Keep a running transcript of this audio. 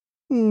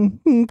Fucking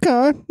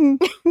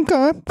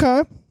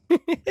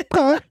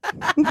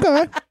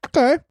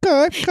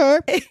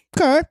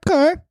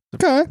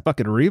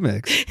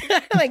remix.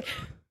 Like,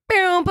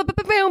 boom, boom,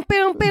 boom,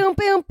 boom, boom,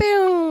 boom,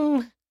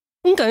 boom.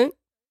 Okay.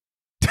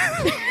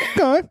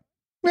 Okay.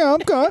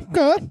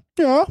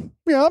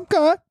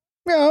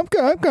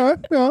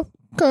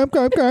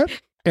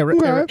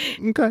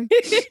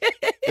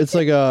 It's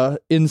like a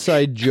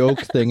inside joke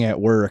thing at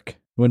work.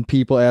 When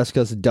people ask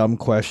us dumb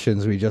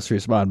questions, we just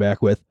respond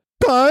back with,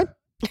 "Okay."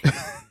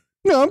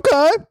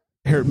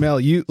 Here,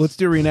 Mel, let's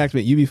do a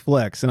reenactment. You be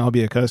Flex, and I'll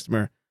be a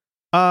customer.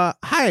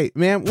 Hi,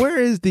 ma'am. Where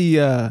is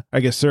the? I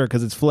guess, sir,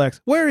 because it's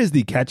Flex. Where is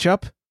the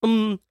ketchup?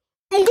 Okay.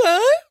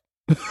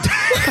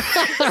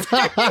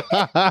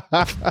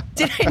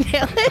 Did I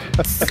nail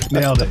it?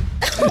 Nailed it.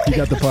 You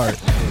got the part.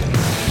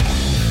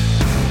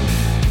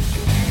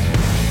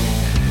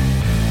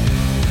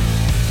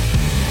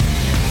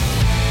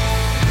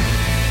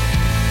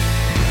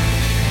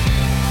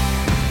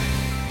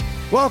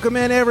 Welcome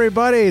in,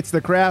 everybody. It's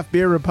the Craft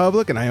Beer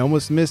Republic, and I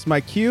almost missed my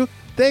cue.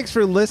 Thanks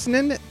for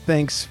listening.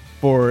 Thanks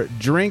for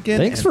drinking.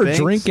 Thanks for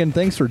drinking.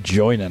 Thanks for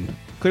joining.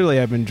 Clearly,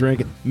 I've been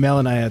drinking. Mel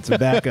and I had some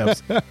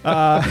backups.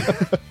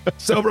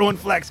 Sober One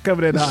Flex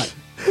coming in hot.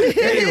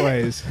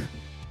 Anyways,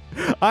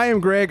 I am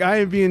Greg. I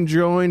am being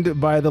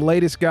joined by the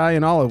latest guy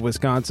in all of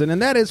Wisconsin,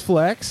 and that is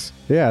Flex.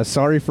 Yeah,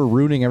 sorry for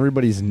ruining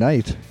everybody's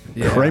night.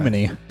 Yeah.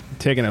 Criminy.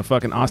 Taking a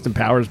fucking Austin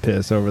Powers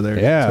piss over there.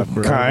 Yeah,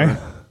 Kai.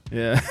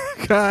 Yeah,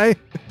 Kai.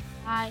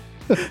 Hi.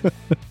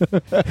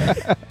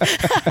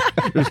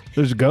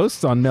 There's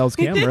ghosts on Mel's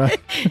camera.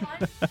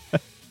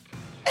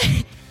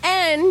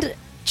 And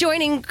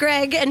joining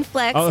Greg and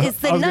Flex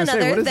is I was none gonna say,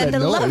 what other is than that the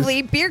noise?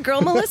 lovely beer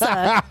girl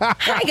Melissa.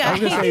 Hi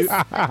guys.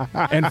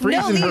 And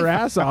freezing her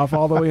ass off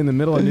all the way in the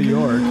middle of New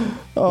York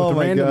Oh with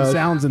my random God.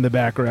 sounds in the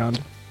background.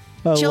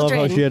 I love Children.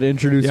 how she had to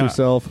introduce Yeah.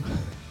 herself.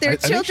 They're I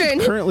think children.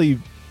 she's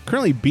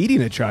currently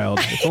beating a child.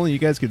 If only you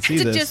guys could see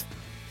to this. just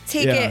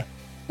take Yeah. it.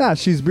 Nah,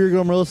 she's Beer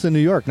Girl Melissa in New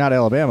York, not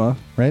Alabama,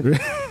 right?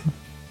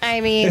 I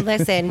mean,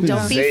 listen,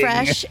 don't be Zing.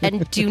 fresh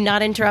and do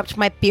not interrupt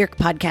my beer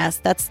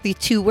podcast. That's the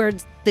two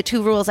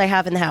rules I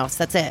have in the house.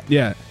 That's it.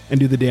 Yeah, and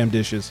do the damn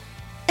dishes.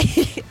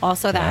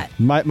 Also that.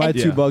 My Yeah.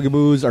 two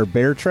bugaboos are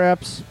bear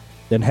traps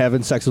and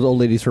having sex with old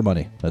ladies for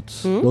money.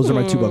 Those are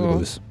my two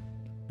bugaboos.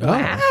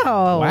 Wow.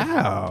 Oh,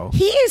 wow.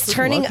 He is Those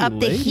turning lucky up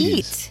the ladies.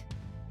 heat.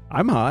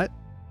 I'm hot.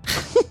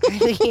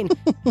 I mean,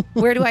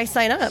 where do I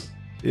sign up?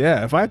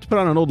 Yeah, if I have to put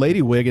on an old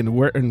lady wig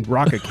and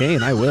rock a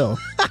cane, I will.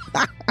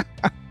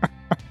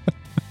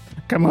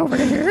 Come over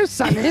here,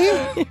 Sonny.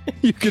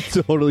 You could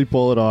totally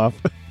pull it off.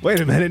 Wait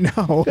a minute,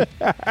 no.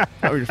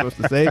 How you're supposed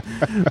to say.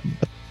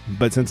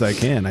 But since I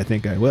can, I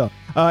think I will.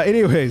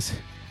 Anyways,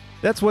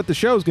 that's what the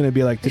show's going to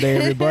be like today,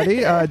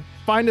 everybody.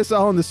 Find us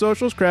all on the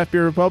socials, Craft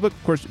Beer Republic,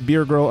 of course,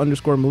 Beer Girl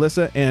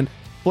 _Melissa, and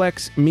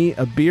Flex Me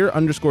a Beer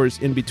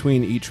 _ in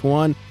between each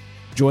one.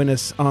 Join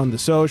us on the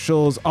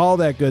socials, all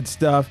that good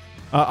stuff.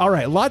 All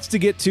right, lots to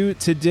get to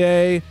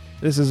today.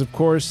 This is, of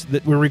course,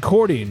 that we're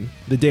recording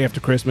the day after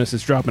Christmas.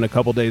 It's dropping a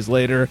couple days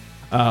later.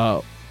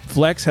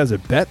 Flex has a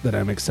bet that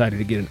I'm excited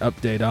to get an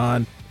update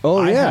on. Oh,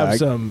 I yeah.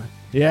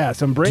 have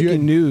some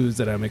breaking news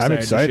that I'm excited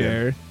excited. to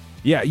share.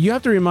 Yeah, you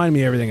have to remind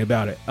me everything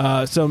about it.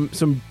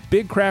 Some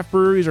big craft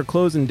breweries are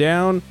closing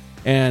down,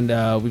 and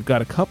we've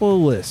got a couple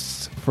of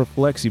lists for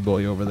Flexi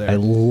Boy over there. I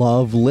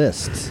love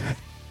lists.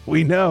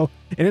 We know.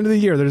 And end of the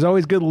year, there's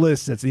always good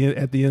lists at the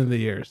end of the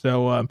year.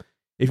 So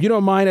if you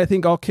don't mind, I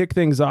think I'll kick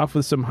things off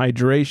with some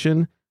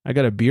hydration. I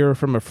got a beer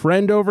from a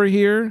friend over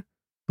here.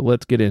 So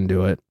let's get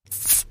into it.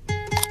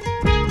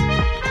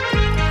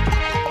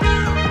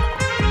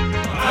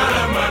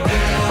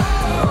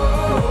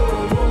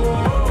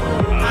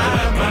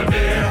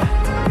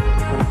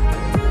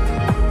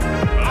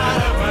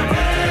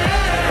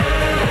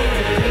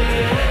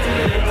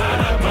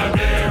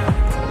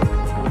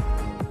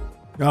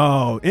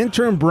 Oh,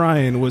 intern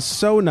Brian was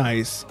so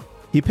nice.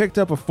 He picked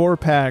up a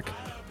 4-pack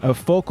of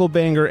Focal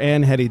Banger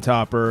and Heady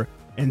Topper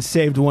and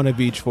saved one of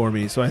each for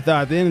me. So I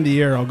thought at the end of the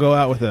year, I'll go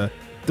out with a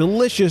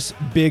delicious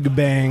Big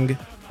Bang.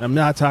 I'm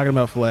not talking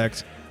about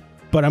Flex,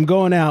 but I'm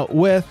going out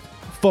with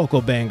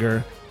Focal Banger,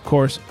 of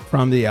course,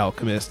 from The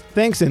Alchemist.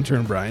 Thanks,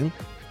 intern Brian.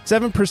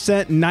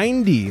 7%,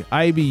 90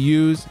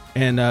 IBUs,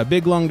 and a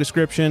big long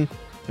description.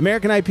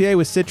 American IPA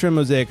with Citra and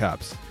Mosaic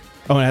hops.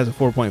 Oh, and it has a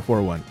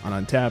 4.41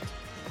 on Untappd.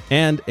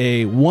 And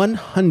a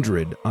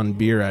 100 on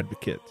Beer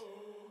Advocate,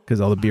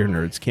 because all the beer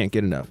nerds can't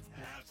get enough.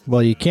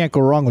 Well, you can't go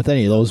wrong with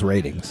any of those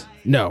ratings.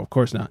 No, of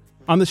course not.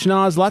 On the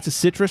schnoz, lots of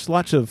citrus,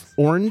 lots of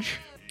orange.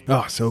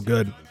 Oh, so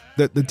good.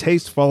 The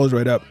taste follows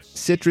right up.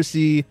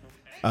 Citrusy,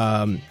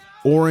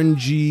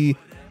 orangey,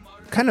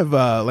 kind of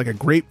like a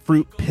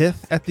grapefruit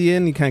pith at the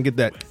end. You kind of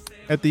get that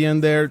at the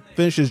end there.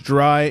 Finishes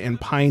dry and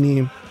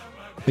piney.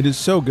 It is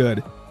so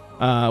good.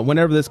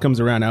 Whenever this comes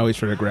around, I always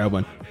try to grab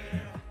one.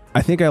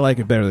 I think I like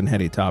it better than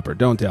Heady Topper.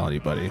 Don't tell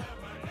anybody.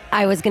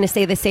 I was going to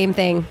say the same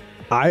thing.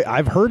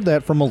 I've heard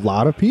that from a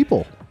lot of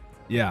people.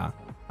 Yeah.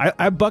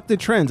 I buck the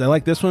trends. I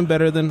like this one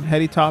better than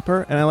Heady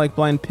Topper, and I like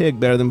Blind Pig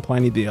better than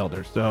Pliny the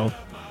Elder. So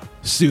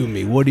Sue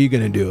me. What are you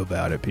going to do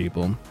about it,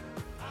 people?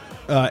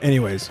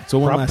 Anyways, so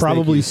one last thank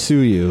probably you. sue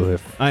you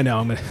if I know.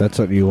 I'm gonna. that's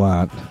what you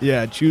want.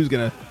 Yeah, Chew's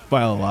going to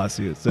file a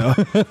lawsuit. So,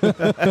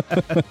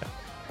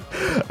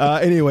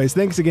 anyways,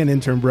 thanks again,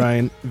 intern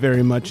Brian.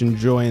 Very much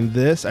enjoying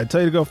this. I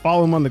tell you to go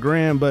follow him on the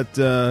gram, but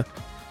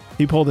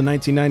he pulled a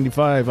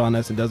 1995 on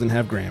us and doesn't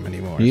have gram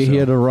anymore. He so.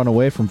 had to run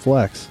away from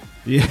Flex.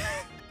 Yeah,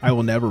 I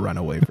will never run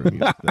away from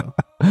you. So.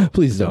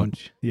 Please don't.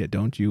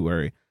 Don't you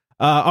worry.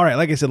 All right,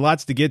 like I said,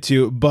 lots to get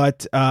to,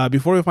 but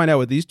before we find out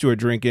what these two are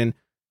drinking,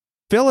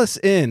 fill us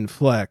in,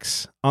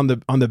 Flex, on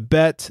the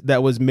bet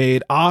that was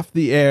made off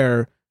the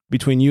air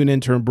between you and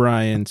intern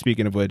Brian,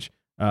 speaking of which,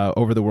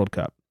 over the World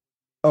Cup.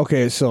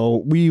 Okay, so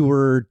we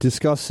were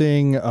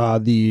discussing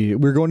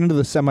we're going into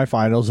the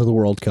semifinals of the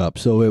World Cup.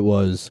 So it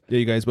was Yeah,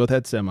 you guys both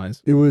had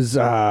semis.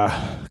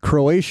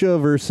 Croatia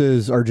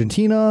versus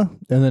Argentina,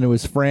 and then it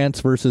was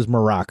France versus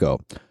Morocco.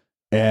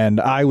 And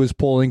I was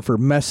pulling for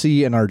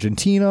Messi and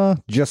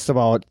Argentina just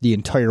about the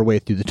entire way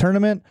through the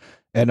tournament.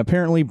 And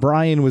apparently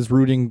Brian was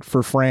rooting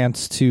for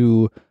France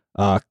to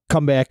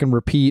come back and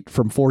repeat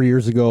from 4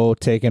 years ago,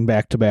 taking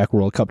back-to-back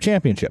World Cup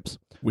championships.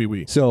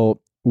 Oui. So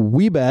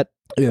we bet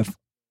if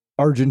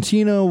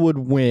Argentina would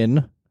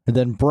win, and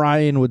then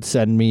Brian would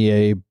send me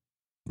a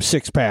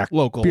 6-pack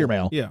Local beer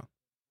mail. Yeah.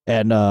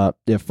 And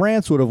if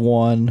France would have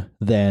won,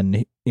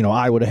 then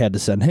I would have had to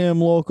send him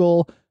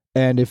local.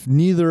 And if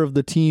neither of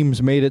the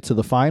teams made it to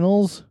the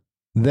finals,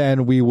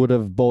 then we would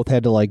have both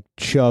had to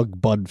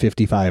chug Bud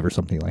 55 or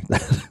something like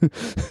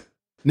that.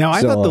 Now,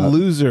 I So, thought the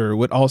loser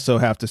would also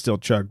have to still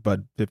chug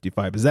Bud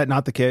 55. Is that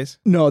not the case?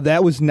 No,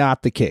 that was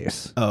not the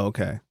case. Oh,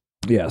 okay.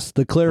 Yes,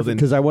 the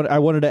because I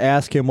wanted to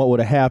ask him what would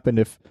have happened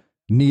if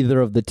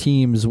neither of the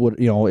teams would,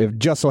 if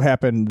just so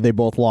happened they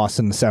both lost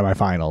in the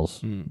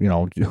semifinals.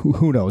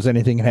 Who knows?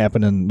 Anything can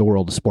happen in the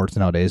world of sports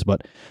nowadays,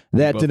 but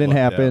that both didn't lucked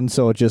happen,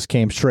 so it just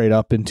came straight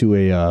up into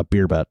a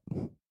beer bet.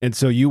 And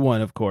so you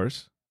won, of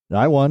course.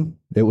 I won.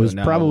 It was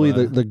now, probably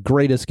the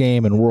greatest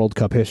game in World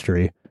Cup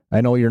history.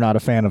 I know you're not a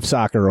fan of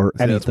soccer or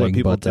That's what anything,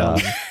 people but tell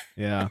me.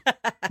 Yeah.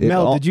 it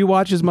Mel, all- did you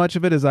watch as much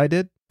of it as I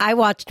did? I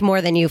watched more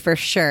than you for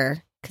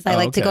sure because I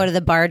like to okay. go to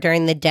the bar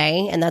during the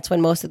day, and that's when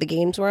most of the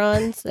games were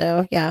on.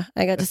 So yeah,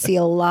 I got to see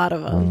a lot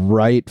of them.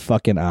 right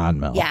fucking on,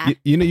 Mel. Yeah,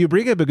 You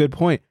bring up a good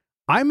point.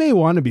 I may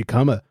want to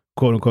become a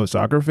quote unquote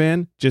soccer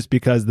fan just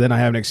because then I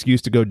have an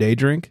excuse to go day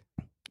drink.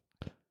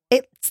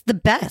 it's the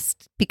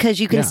best because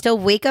you can Yeah. still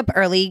wake up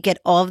early, get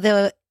all of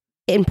the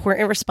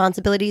important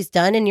responsibilities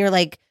done, and you're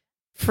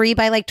free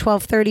by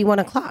 12:30, 1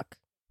 o'clock.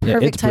 Yeah,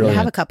 Perfect it's time to have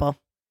brilliant. a couple.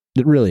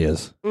 It really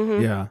is.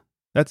 Mhm. Yeah.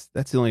 That's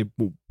the only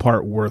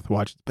part worth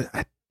watching. But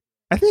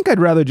I think I'd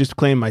rather just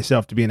claim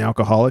myself to be an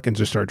alcoholic and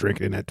just start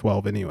drinking at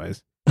 12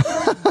 anyways.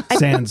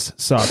 Sans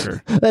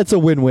soccer. That's a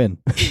win-win.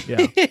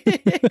 Yeah.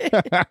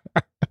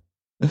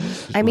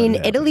 I mean,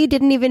 Italy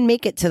didn't even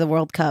make it to the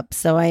World Cup,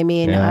 so I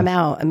mean, Yeah. I'm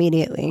out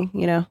immediately.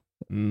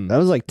 That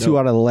was 2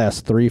 out of the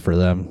last 3 for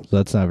them, so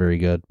that's not very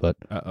good. But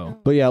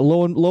Uh-oh. yeah,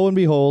 lo and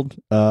behold,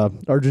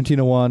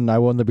 Argentina won. I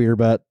won the beer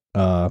bet.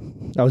 I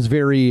was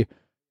very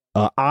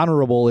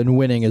honorable in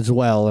winning as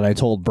well, and I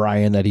told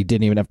Brian that he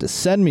didn't even have to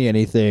send me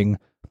anything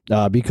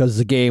because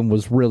the game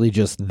was really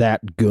just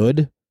that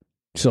good.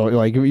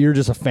 So you're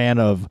just a fan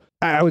of,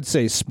 I would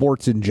say,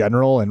 sports in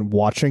general, and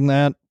watching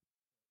that.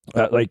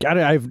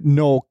 I have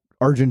no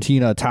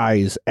Argentina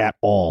ties at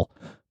all,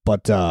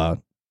 but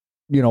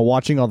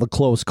watching all the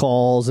close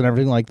calls and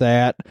everything like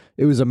that,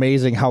 it was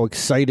amazing how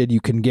excited you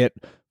can get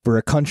for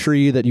a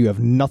country that you have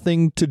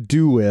nothing to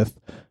do with,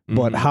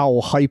 but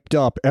how hyped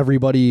up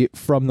everybody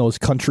from those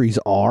countries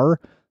are.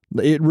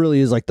 It really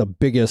is the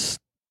biggest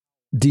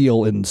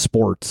deal in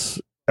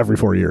sports every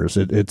 4 years.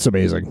 It's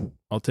amazing.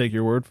 I'll take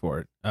your word for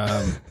it.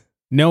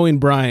 Knowing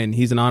Brian,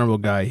 he's an honorable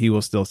guy. He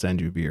will still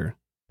send you beer.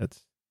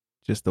 That's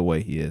just the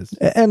way he is.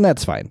 And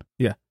that's fine.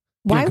 Yeah.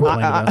 Why Can't would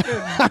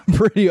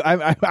complain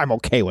about it. I'm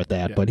okay with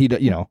that, Yeah.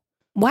 but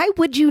Why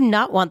would you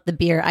not want the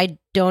beer? I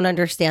don't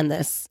understand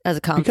this as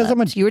a concept.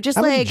 Because you were just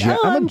I'm a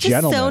I'm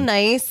just so gentleman.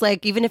 nice.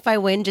 Even if I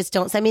win, just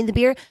don't send me the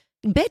beer.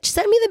 Bitch,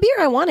 send me the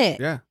beer. I want it.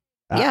 Yeah.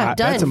 Yeah,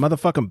 done. That's a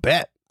motherfucking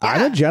bet.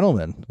 I'm a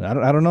gentleman.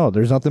 I don't know.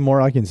 There's nothing more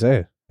I can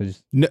say. I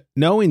just,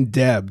 Knowing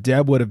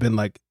Deb would have been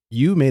like,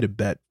 you made a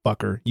bet,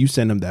 fucker. You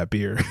send him that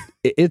beer.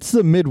 it's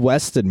the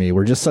Midwest in me.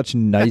 We're just such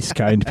nice,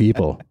 kind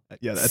people.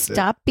 Yeah, that's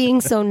Stop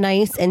being so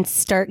nice and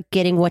start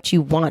getting what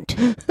you want.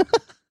 it.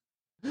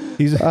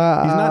 He's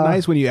not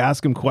nice when you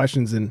ask him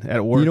questions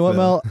at work. You know what,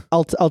 though.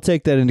 Mel? I'll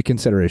take that into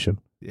consideration.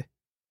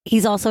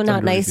 He's also not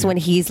underrated. nice when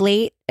he's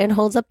late and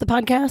holds up the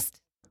podcast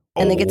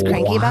and then gets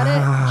cranky about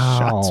it.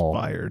 Shots Wow.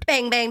 fired.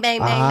 Bang, bang, bang,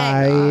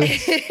 bang,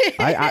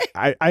 bang.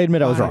 I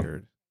admit I was wrong.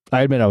 Fired.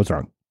 I admit I was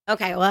wrong.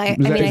 Okay, well, I Is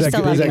that- mean, is I that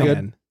still good? love Is that you. good?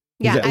 Man.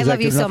 Yeah, Is I that love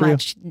you good so enough for you?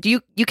 much.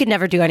 You could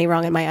never do any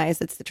wrong in my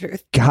eyes. It's the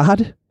truth.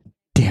 God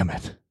damn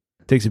it.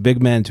 Takes a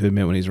big man to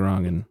admit when he's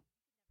wrong, and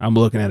I'm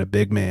looking at a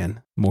big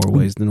man more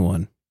ways than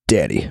one.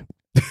 Daddy.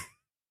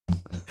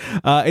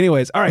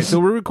 Anyways, all right, so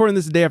we're recording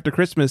this the day after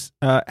Christmas.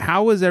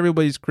 How was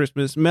everybody's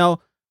Christmas? Mel,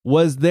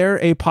 was there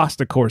a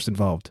pasta course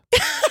involved?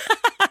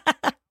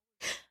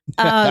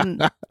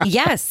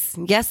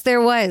 Yes,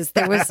 there was.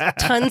 There was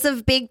tons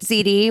of baked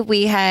ziti.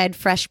 We had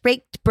fresh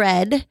baked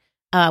bread.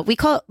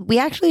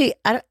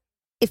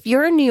 If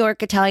you're a New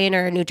York Italian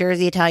or a New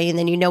Jersey Italian,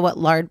 then you know what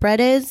lard bread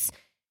is.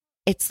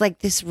 It's like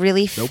this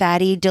really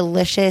fatty,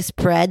 delicious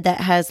bread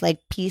that has like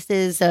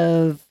pieces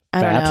of,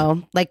 I don't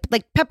know, like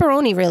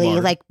pepperoni really,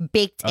 Lard. like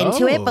baked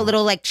into it, but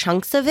little like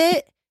chunks of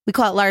it. We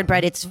call it lard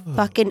bread. It's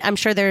fucking, I'm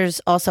sure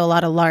there's also a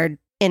lot of lard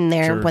in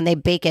there when they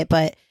bake it,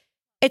 but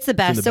it's the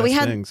best. So we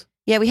had,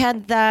 we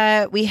had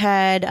that. We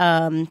had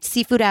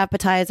seafood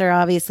appetizer,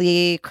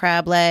 obviously,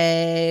 crab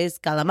legs,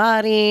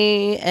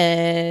 calamari,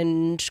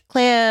 and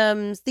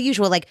clams, the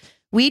usual. Like,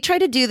 we try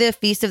to do the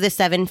Feast of the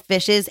Seven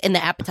Fishes in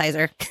the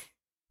appetizer.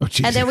 Oh,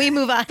 Jesus. And then we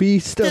move on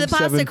Feast to of the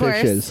pasta Seven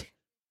course. Fishes.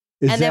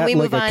 Is And that then we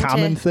like move a on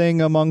common to-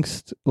 thing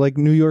amongst like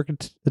New York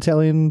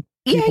Italian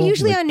Yeah, people?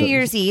 usually Like on New the-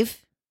 Year's Eve,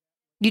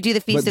 you do the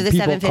Feast but of the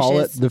people Seven call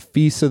Fishes. it the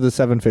Feast of the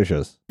Seven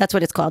Fishes. That's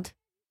what it's called.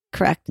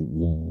 Correct.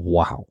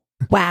 Wow.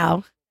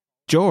 Wow.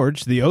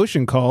 George, the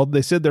ocean called.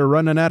 They said they're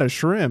running out of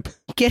shrimp.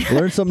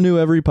 Learn something new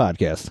every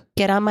podcast.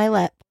 Get on my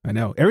lap. I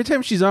know. Every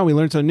time she's on, we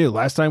learn something new.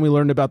 Last time we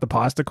learned about the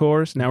pasta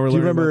course. Now we're Do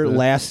you learning remember about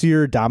last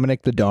year,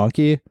 Dominic the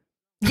Donkey?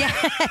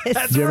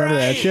 Yes. Do you remember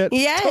that shit?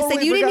 Yes. Totally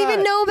And you didn't forgot.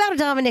 even know about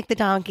Dominic the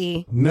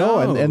Donkey. No,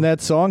 and that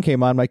song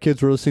came on. My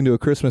kids were listening to a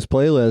Christmas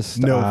playlist.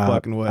 No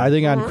fucking way. I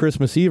think on Mhm.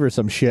 Christmas Eve or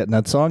some shit, and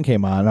that song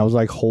came on. And I was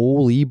like,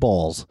 holy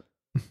balls.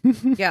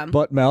 Yeah.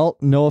 But Mel,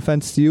 no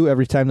offense to you,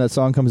 every time that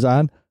song comes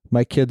on,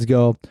 my kids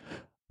go,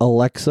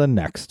 Alexa,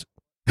 next.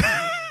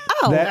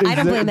 Oh, That is I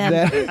don't their- blame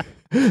them.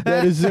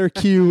 that is their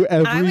cue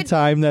every would-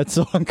 time that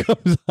song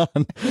comes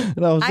on.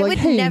 And I was I like, would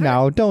hey, never-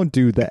 now, don't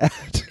do that.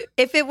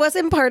 If it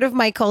wasn't part of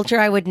my culture,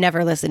 I would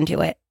never listen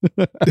to it.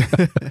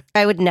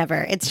 I would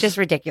never. It's just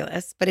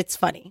ridiculous, but it's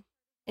funny.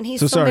 And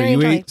he's So still sorry, very you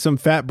enjoying. ate some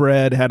fat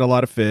bread, had a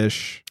lot of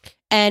fish.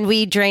 And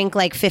we drank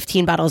like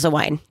 15 bottles of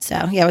wine. So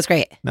yeah, it was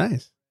great.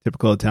 Nice.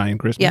 Typical Italian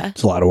Christmas. Yeah.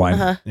 It's a lot of wine.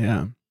 Uh-huh.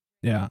 Yeah.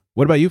 Yeah.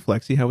 What about you,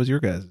 Flexi? How was your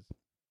guys'?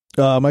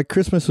 My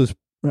Christmas was,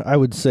 I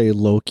would say,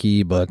 low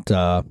key, but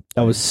I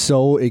was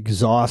so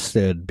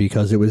exhausted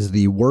because it was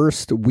the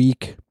worst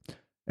week.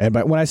 And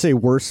when I say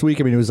worst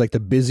week, I mean it was like the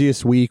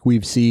busiest week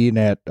we've seen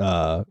at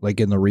like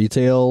in the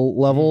retail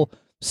level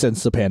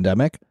since the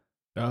pandemic.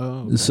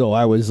 Oh. So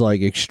I was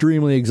like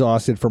extremely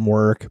exhausted from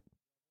work.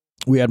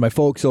 We had my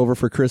folks over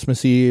for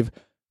Christmas Eve.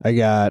 I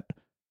got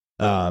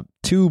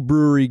 2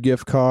 brewery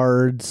gift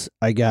cards.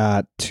 I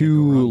got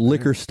 2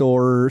 liquor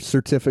store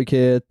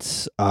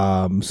certificates.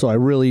 So I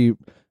really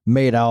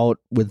made out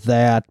with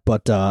that.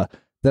 But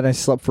then I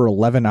slept for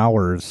 11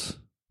 hours.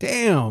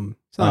 Damn.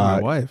 It's not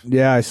my wife.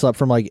 Yeah, I slept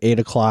from like 8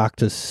 o'clock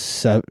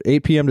to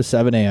 8 p.m. to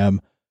 7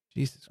 a.m.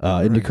 Jesus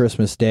into Christ.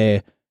 Christmas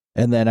Day.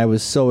 And then I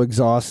was so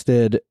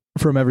exhausted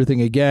from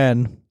everything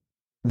again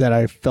that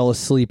I fell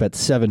asleep at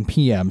 7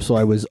 p.m. So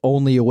I was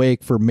only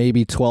awake for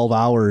maybe 12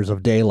 hours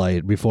of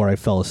daylight before I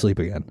fell asleep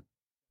again.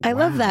 I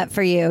love that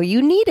for you.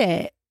 You need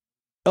it.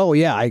 Oh,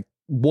 yeah, I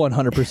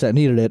 100%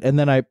 needed it. And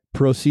then I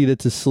proceeded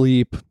to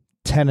sleep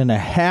 10 and a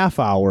half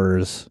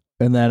hours.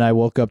 And then I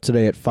woke up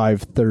today at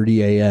 5:30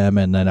 a.m.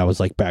 and then I was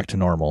like back to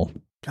normal.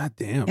 God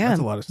damn. Yeah. That's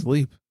a lot of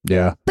sleep.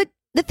 Yeah. But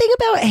the thing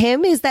about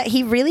him is that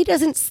he really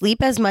doesn't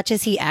sleep as much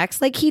as he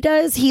acts like he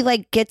does. He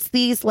like gets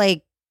these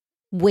like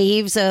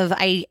waves of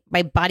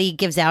my body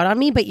gives out on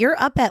me, but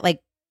you're up at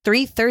like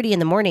 3:30 in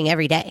the morning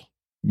every day.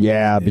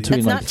 Yeah,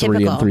 between That's like not 3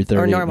 typical and 3:30.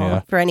 or normal Yeah.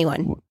 for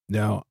anyone.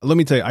 No. Let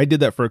me tell you, I did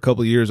that for a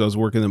couple of years. I was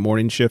working the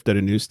morning shift at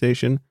a news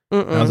station. I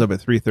was Mm-mm. up at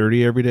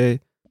 3:30 every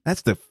day.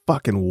 That's the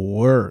fucking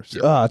worst.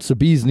 It's the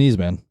bee's knees,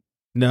 man.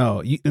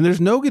 No, and there's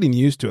no getting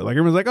used to it. Like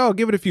everyone's like, "Oh,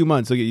 give it a few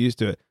months, I'll get used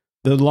to it."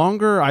 The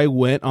longer I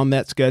went on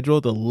that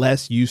schedule, the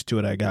less used to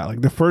it I got.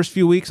 Like the first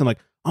few weeks, I'm like,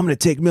 "I'm going to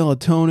take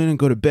melatonin and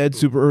go to bed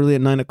super early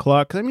at 9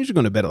 o'clock." Because I'm usually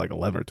going to bed at like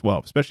 11 or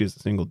 12, especially as a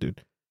single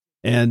dude.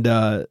 And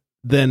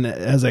then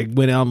as I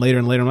went on later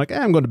and later, I'm like,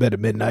 "I'm going to bed at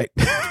midnight."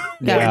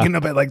 Yeah. Waking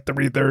up at like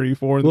 3:30,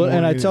 4 in the Well, morning.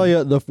 and I tell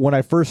you, when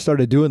I first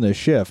started doing this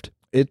shift,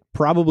 it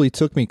probably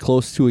took me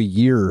close to a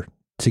year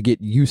to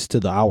get used to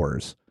the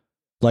hours.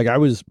 Like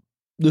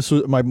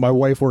my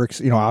wife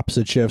works,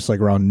 opposite shifts, like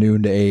around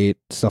noon to 8,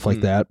 stuff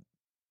like that.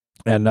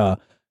 And I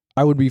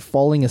would be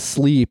falling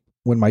asleep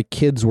when my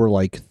kids were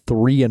like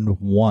 3 and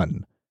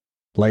 1.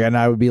 Like, and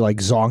I would be like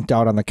zonked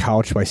out on the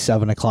couch by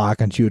 7 o'clock,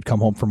 and she would come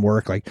home from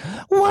work like,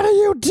 "What are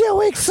you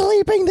doing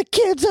sleeping? The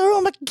kids are,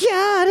 oh my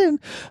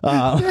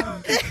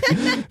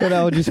God." And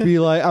I would just be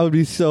like, I would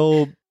be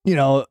so,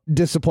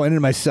 disappointed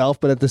in myself.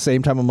 But at the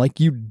same time, I'm like,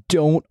 you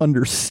don't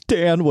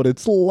understand what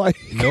it's like.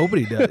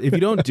 Nobody does. If you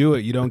don't do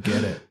it, you don't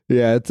get it.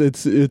 Yeah,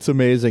 it's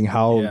amazing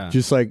how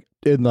just like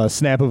in the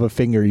snap of a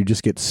finger, you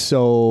just get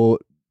so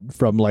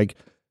from like,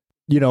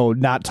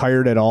 not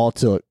tired at all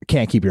to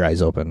can't keep your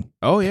eyes open.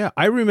 Oh, yeah.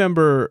 I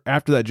remember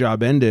after that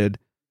job ended,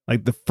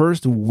 like the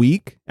first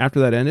week after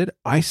that ended,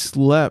 I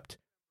slept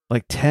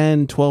like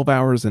 10, 12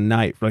 hours a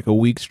night for like a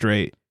week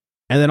straight.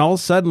 And then all of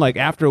a sudden, like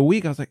after a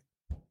week, I was like,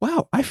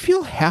 wow, I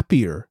feel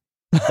happier.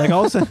 Like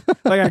all of a sudden,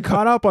 like I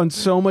caught up on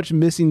so much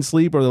missing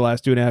sleep over the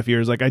last 2.5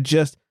 years. Like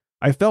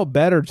I felt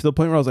better to the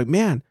point where I was like,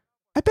 man,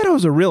 I bet I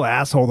was a real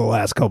asshole the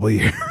last couple of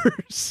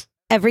years.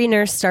 Every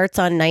nurse starts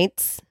on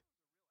nights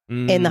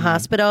in the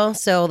hospital.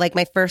 So like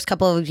my first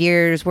couple of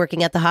years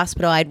working at the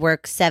hospital, I'd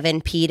work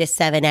 7 p to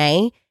 7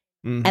 a.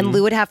 And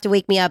Lou would have to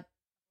wake me up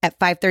at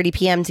 5:30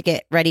 p.m. to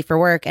get ready for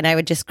work. And I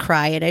would just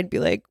cry and I'd be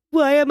like,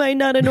 why am I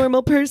not a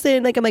normal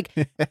person? Like I'm like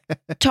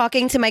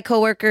talking to my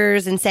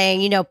coworkers and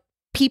saying, you know,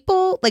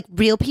 people, like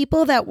real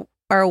people that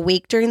are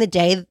awake during the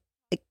day,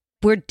 like,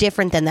 we're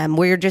different than them.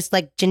 We're just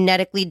like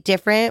genetically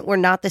different. We're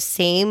not the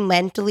same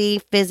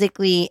mentally,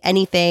 physically,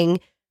 anything.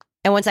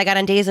 And once I got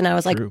on days and I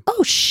was like,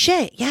 oh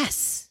shit,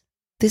 yes,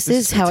 this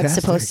is how it's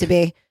supposed to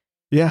be.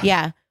 Yeah.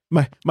 Yeah.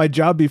 My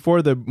job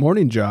before the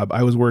morning job,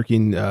 I was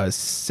working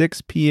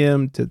 6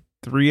 p.m. to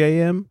 3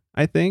 a.m.,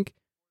 I think.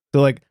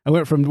 So like I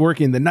went from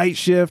working the night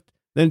shift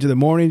then to the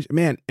morning,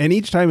 man. And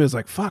each time it was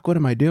like, fuck, what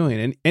am I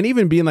doing? And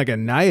even being like a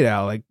night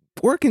owl, like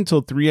working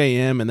till 3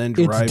 a.m. and then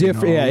driving It's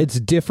different. home. Yeah, it's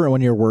different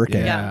when you're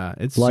working. Yeah,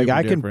 it's like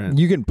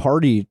you can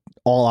party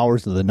all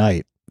hours of the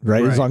night,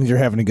 right? As long as you're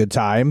having a good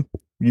time,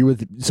 you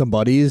with some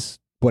buddies,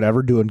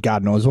 whatever, doing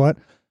God knows what.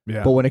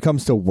 Yeah. But when it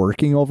comes to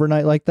working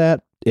overnight like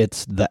that,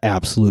 it's the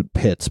absolute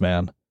pits,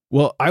 man.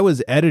 Well, I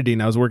was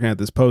working at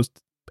this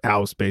post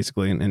house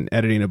basically and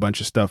editing a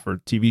bunch of stuff for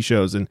TV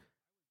shows. And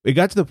it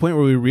got to the point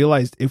where we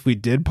realized if we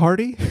did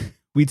party,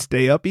 we'd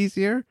stay up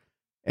easier.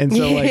 And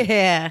so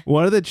like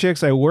one of the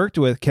chicks I worked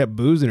with kept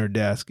booze in her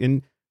desk,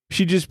 and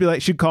she'd just be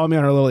like, she'd call me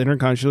on her little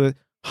intercom. She'd be like,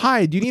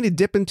 hi, do you need to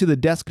dip into the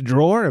desk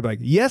drawer? I'm like,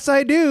 yes,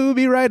 I do.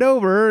 Be right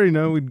over. You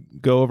know,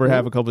 we'd go over,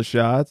 have a couple of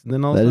shots, and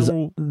then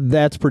all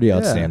that's pretty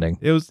outstanding.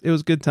 It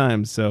was good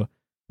times. So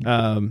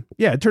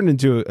it turned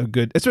into a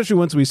good, especially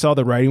once we saw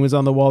the writing was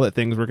on the wall that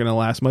things were going to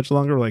last much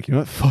longer. We're like, you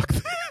know what? Fuck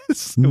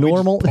this.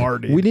 Normal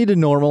party. We need to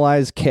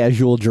normalize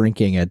casual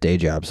drinking at day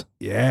jobs.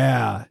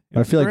 Yeah.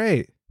 I feel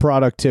like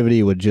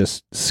productivity would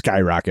just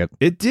skyrocket.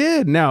 It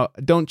did. Now,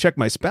 don't check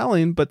my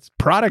spelling, but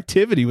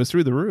productivity was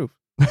through the roof.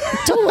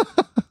 Don't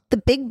the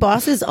big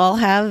bosses all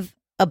have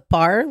a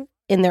bar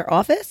in their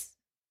office?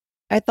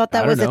 I thought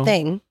that was a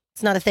thing.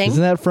 It's not a thing.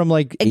 Isn't that from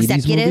like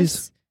executives? 80s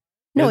movies?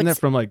 No, isn't that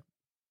from like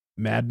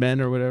Mad Men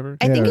or whatever?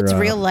 I think it's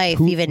real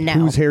life even now.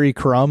 Who's Harry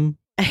Crumb?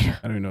 I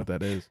don't even know what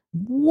that is.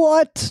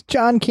 What?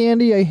 John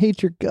Candy, I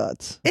hate your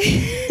guts.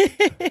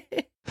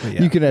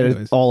 You can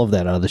edit all of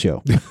that out of the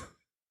show.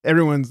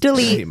 Everyone's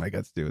delete. I hate my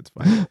guts too. It's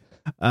fine.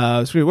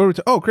 So what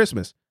were we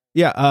Christmas.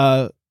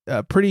 Yeah,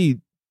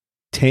 pretty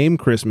tame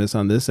Christmas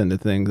on this end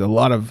of things. A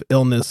lot of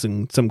illness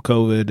and some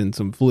COVID and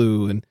some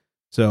flu, and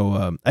so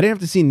I didn't have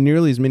to see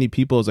nearly as many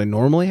people as I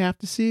normally have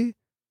to see.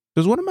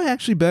 Because one of my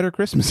actually better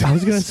Christmases. I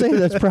was going to say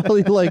that's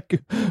probably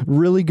like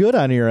really good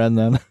on your end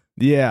then.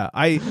 Yeah,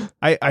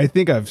 I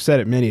think I've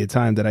said it many a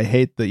time that I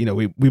hate that, you know,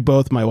 we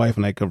both, my wife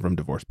and I, come from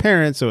divorced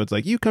parents, so it's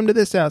like you come to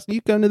this house, and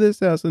you come to this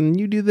house, and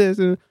you do this,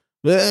 and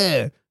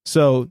bleh.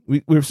 So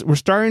we're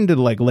starting to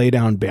like lay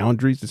down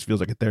boundaries. This feels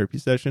like a therapy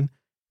session.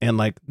 And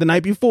like the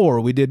night before,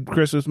 we did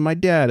Christmas with my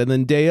dad, and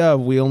then day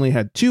of, we only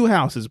had 2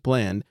 houses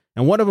planned,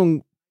 and one of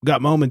them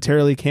got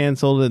momentarily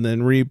canceled and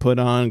then re-put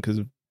on because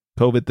of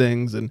COVID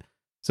things, and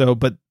so,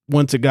 but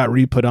once it got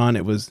re-put on,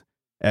 it was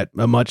at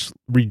a much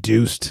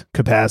reduced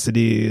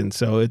capacity, and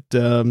so it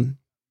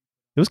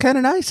was kind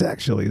of nice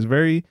actually. It was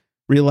very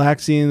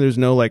relaxing. There's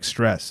no like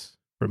stress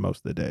for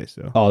most of the day.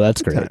 So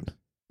that's great. Time.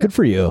 Good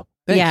for you.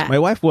 Thanks. Yeah, my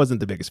wife wasn't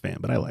the biggest fan,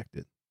 but I liked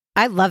it.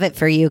 I love it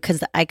for you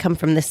because I come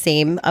from the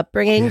same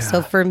upbringing. Yeah.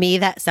 So for me,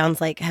 that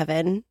sounds like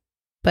heaven.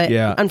 But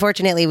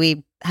unfortunately,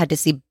 we had to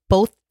see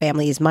both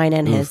families, mine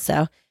and his.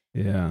 So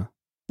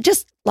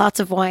just lots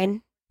of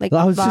wine. Like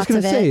I was just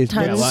going to say,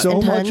 tons,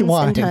 so much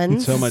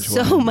wine.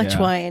 So much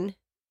wine.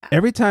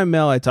 Every time,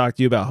 Mel, I talk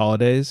to you about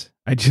holidays,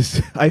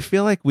 I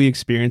feel like we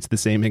experience the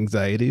same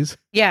anxieties.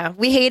 Yeah,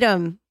 we hate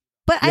them.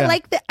 But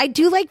I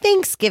do like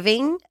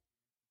Thanksgiving.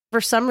 For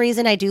some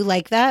reason, I do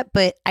like that.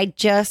 But I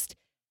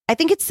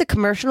think it's the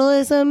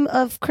commercialism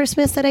of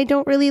Christmas that I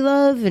don't really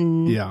love.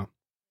 And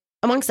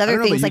amongst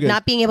other things, like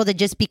not being able to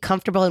just be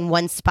comfortable in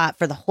one spot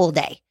for the whole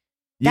day.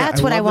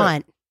 That's what I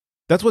want.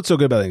 That's what's so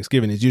good about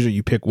Thanksgiving is usually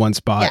you pick one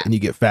spot and you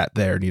get fat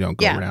there and you don't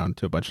go around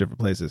to a bunch of different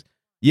places.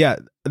 Yeah,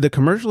 the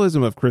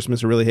commercialism of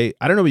Christmas I really hate.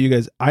 I don't know about you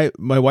guys.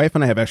 My wife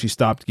and I have actually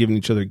stopped giving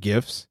each other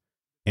gifts,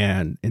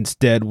 and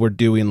instead we're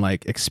doing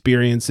like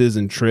experiences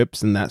and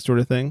trips and that sort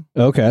of thing.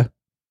 Okay.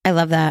 I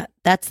love that.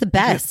 That's the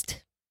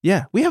best.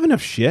 Yeah, we have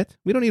enough shit.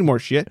 We don't need more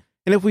shit.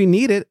 And if we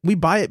need it, we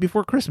buy it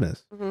before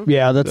Christmas. Mm-hmm.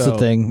 Yeah, that's the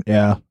thing.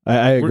 Yeah,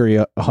 I agree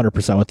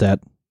 100% with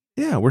that.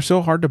 Yeah, we're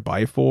so hard to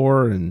buy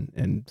for,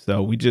 and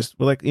so we're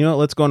like, you know,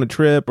 let's go on a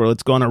trip or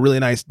let's go on a really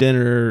nice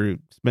dinner,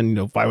 spend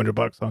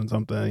 $500 on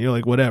something,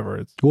 like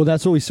whatever. Well,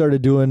 that's what we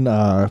started doing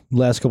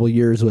last couple of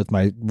years with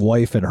my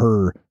wife and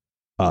her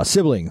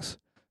siblings.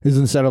 Is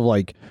instead of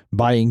like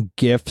buying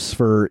gifts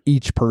for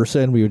each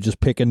person, we would just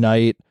pick a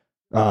night,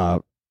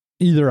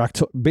 either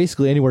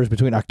basically anywhere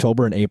between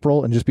October and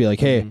April, and just be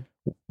like, hey,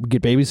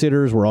 get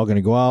babysitters. We're all going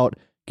to go out.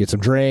 Get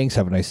some drinks,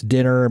 have a nice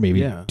dinner,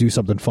 maybe do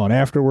something fun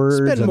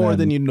afterwards. Spend more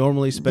than you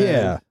normally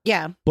spend.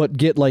 Yeah. But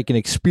get like an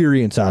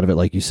experience out of it,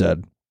 like you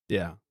said.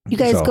 Yeah. You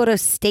guys go to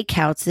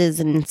steakhouses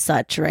and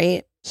such,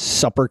 right?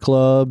 Supper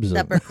clubs.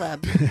 Supper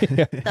club.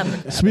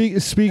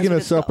 Speaking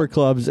of supper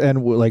clubs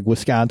and like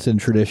Wisconsin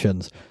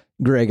traditions,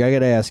 Greg, I got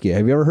to ask you,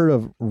 have you ever heard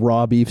of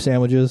raw beef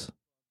sandwiches?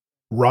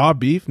 Raw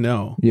beef?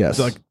 No. Yes. It's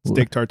like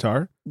steak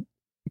tartare?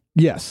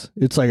 Yes.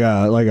 It's like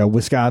a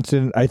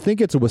Wisconsin, I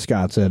think it's a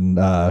Wisconsin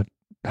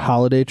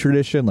holiday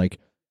tradition, like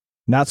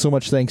not so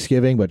much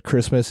Thanksgiving, but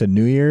Christmas and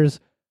New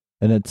Year's.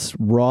 And it's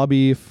raw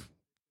beef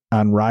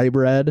on rye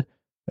bread.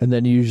 And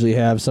then you usually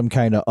have some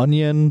kind of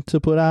onion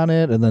to put on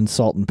it and then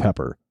salt and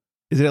pepper.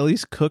 Is it at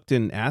least cooked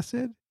in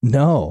acid?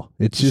 No,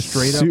 it's just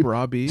straight up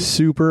raw beef?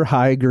 Super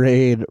high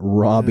grade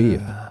raw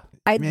beef.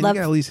 You gotta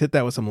at least hit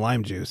that with some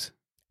lime juice.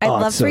 I'd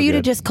love for you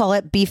to just call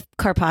it beef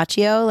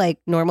carpaccio like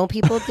normal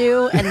people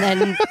do, and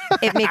then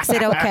it makes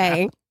it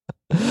okay.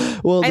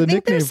 Well, I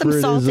think there's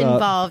some salt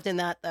involved in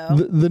that, though.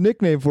 The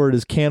nickname for it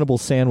is cannibal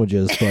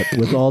sandwiches, but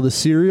with all the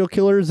serial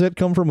killers that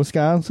come from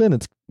Wisconsin,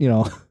 it's,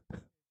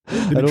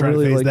 I don't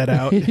really phase that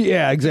out.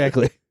 Yeah,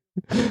 exactly.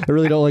 I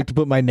really don't like to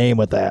put my name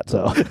with that,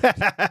 so.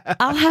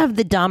 I'll have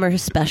the Dahmer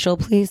special,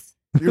 please.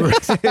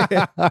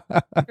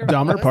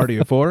 Dahmer, party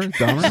of four.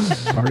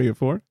 Dahmer, party of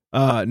four.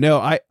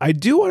 No, I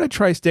do want to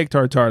try steak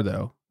tartare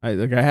though. I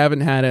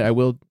haven't had it. I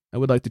would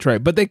like to try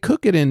it, but they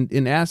cook it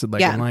in acid,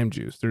 like in lime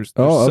juice. There's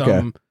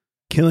some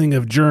killing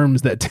of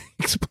germs that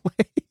takes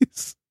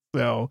place.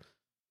 So,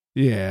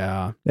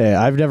 yeah.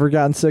 I've never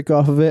gotten sick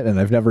off of it, and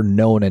I've never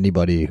known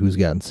anybody who's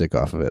gotten sick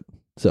off of it.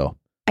 So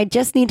I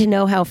just need to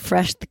know how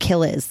fresh the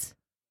kill is.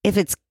 If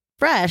it's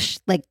fresh,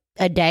 like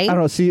a day. I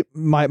don't know. See,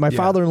 my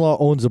father-in-law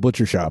owns a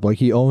butcher shop. Like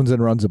he owns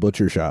and runs a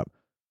butcher shop.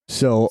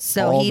 So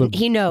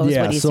he knows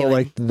what he's doing. So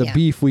like the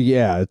beef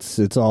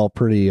it's all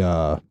pretty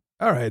all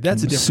right,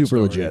 that's a different super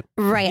story. legit.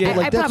 Right. Yeah,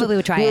 I probably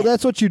would try it.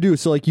 That's what you do.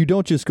 So like you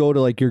don't just go to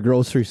like your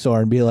grocery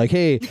store and be like,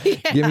 "Hey,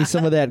 give me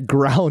some of that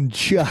ground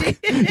chuck,"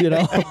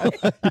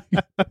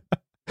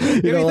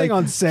 Anything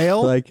on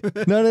sale? Like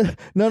none of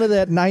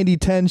that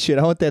 90-10 shit.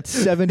 I want that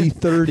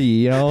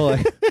 70-30,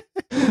 like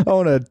I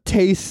want to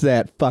taste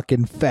that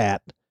fucking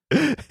fat.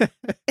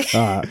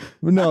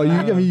 No,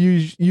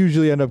 you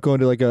usually end up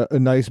going to like a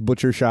nice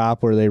butcher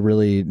shop where they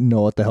really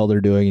know what the hell they're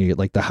doing. You get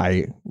like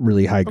the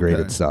really high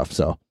graded stuff.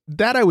 So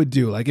that I would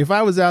do. Like if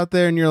I was out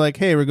there and you're like,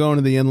 "Hey, we're going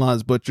to the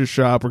in-laws butcher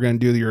shop. We're going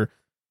to do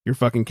your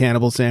fucking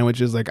cannibal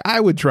sandwiches." Like I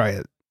would try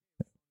it.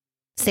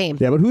 Same.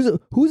 Yeah, but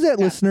who's that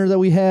listener that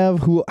we have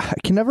who I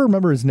can never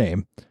remember his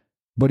name,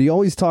 but he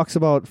always talks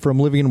about from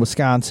living in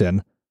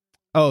Wisconsin.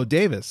 Oh,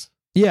 Davis.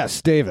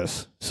 Yes,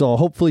 Davis. So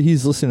hopefully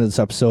he's listening to this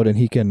episode and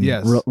he can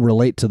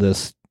relate to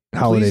this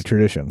holiday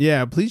tradition.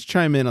 Yeah, please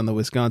chime in on the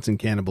Wisconsin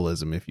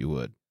cannibalism if you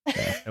would.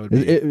 That would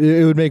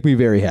it would make me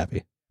very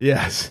happy.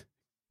 Yes,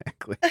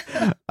 exactly.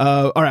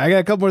 All right, I got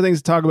a couple more things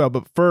to talk about,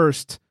 but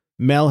first,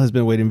 Mel has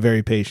been waiting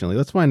very patiently.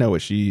 Let's find out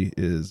what she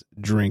is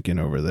drinking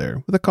over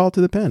there with a call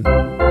to the pen.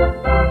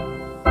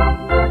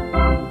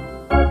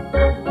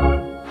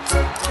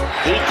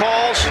 He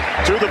calls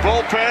to the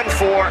bullpen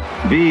for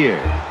beer.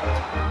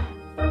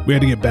 We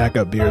had to get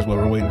backup beers while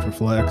we're waiting for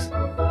Flex.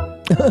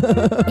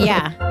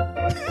 Yeah.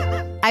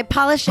 I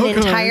polished an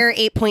entire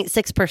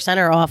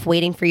 8.6%er off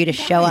waiting for you to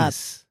show up.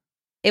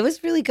 It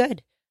was really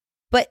good.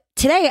 But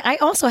today I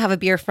also have a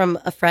beer from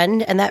a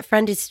friend, and that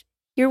friend is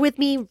here with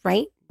me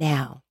right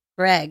now.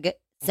 Greg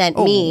sent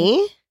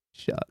me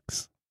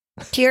shucks.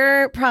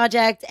 Pure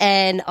Project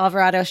and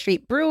Alvarado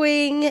Street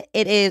Brewing.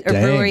 It is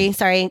brewery,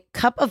 sorry,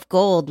 Cup of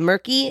Gold,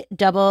 Murky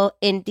Double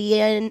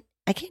Indian.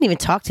 I can't even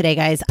talk today,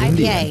 guys.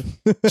 IPA.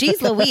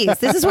 Jeez Louise.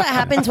 This is what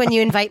happens when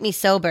you invite me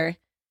sober.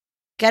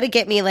 Got to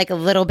get me like a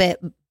little bit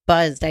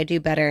buzzed. I do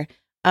better.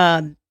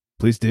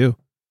 Please do.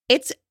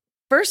 It's,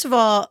 first of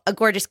all, a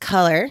gorgeous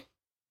color.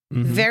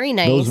 Mm-hmm. Very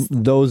nice.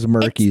 Those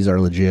murkies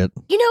are legit.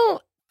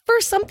 For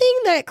something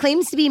that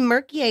claims to be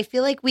murky, I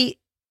feel like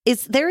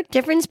is there a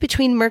difference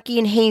between murky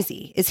and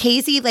hazy? Is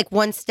hazy like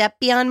one step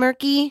beyond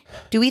murky?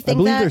 Do we think I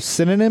believe they're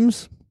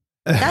synonyms?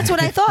 That's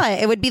what I thought.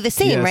 It would be the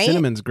same, right?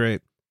 Cinnamon's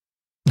great.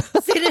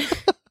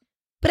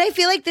 But I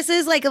feel like this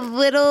is like a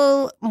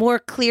little more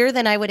clear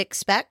than I would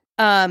expect.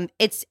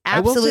 It's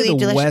absolutely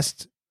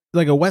delicious.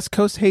 A West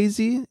Coast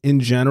hazy in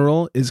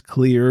general is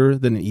clearer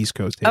than an East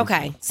Coast hazy.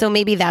 Okay, so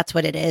maybe that's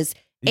what it is.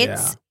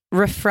 It's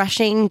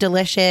refreshing,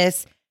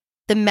 delicious.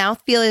 The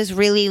mouthfeel is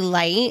really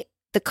light.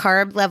 The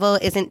carb level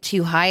isn't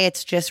too high.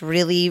 It's just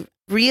really,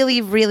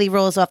 really, really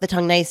rolls off the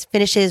tongue nice.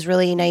 Finishes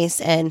really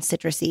nice and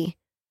citrusy.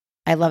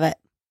 I love it.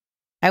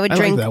 I would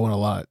drink like that one a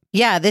lot.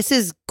 Yeah, this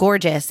is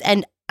gorgeous.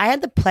 And I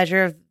had the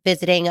pleasure of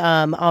visiting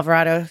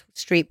Alvarado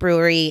Street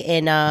Brewery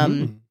in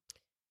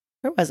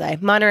where was I?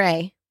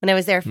 Monterey, when I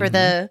was there for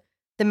the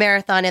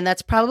marathon, and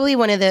that's probably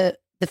one of the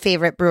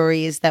favorite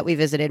breweries that we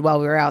visited while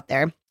we were out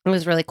there. It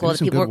was really cool. The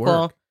people were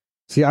cool.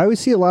 See, I always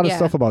see a lot of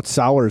stuff about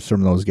sours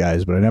from those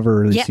guys, but I never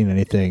really seen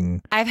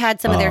anything. I've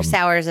had some of their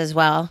sours as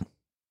well.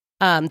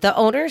 The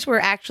owners were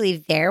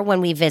actually there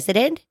when we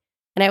visited,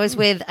 and I was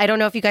with, I don't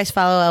know if you guys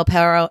follow El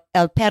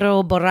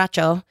Perro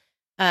Borracho.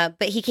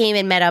 But he came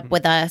and met up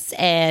with us,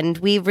 and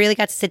we really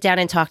got to sit down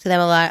and talk to them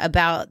a lot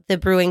about the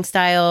brewing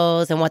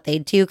styles and what they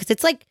do, because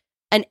it's like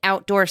an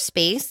outdoor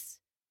space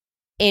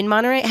in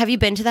Monterey. Have you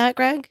been to that,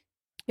 Greg?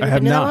 You ever I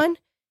have been to not. that one?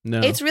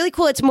 No. It's really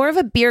cool. It's more of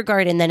a beer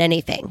garden than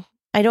anything.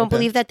 I don't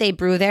believe that they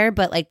brew there,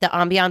 but like the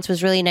ambiance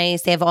was really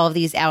nice. They have all of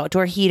these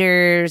outdoor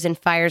heaters and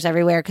fires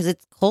everywhere because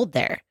it's cold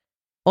there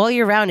all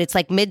year round. It's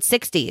like mid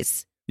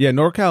 60s. Yeah,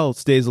 NorCal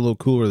stays a little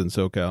cooler than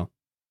SoCal.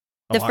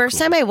 The first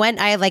time I went,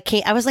 I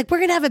was like, we're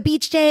going to have a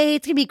beach day.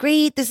 It's going to be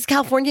great. This is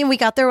California. And we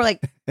got there. We're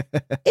like,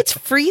 it's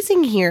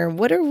freezing here.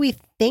 What are we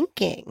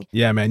thinking?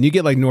 Yeah, man. You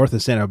get like north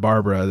of Santa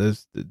Barbara.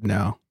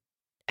 No.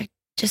 I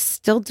just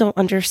still don't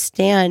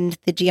understand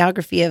the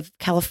geography of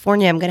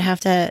California. I'm going to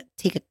have to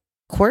take a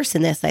course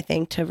in this, I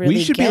think, to really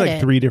We should get be like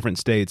it. 3 different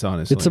states,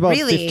 honestly. It's about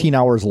 15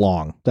 hours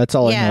long. That's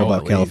all I know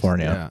about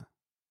California.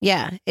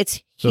 Yeah,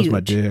 it's So's huge. my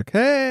dick.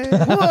 Hey.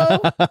 Whoa.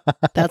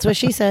 That's what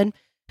she said.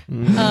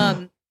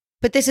 Mm.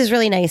 But this is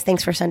really nice.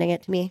 Thanks for sending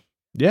it to me.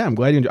 Yeah, I'm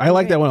glad you enjoyed. I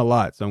like that one a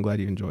lot, so I'm glad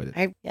you enjoyed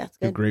it. Yeah, it's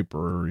They're good. great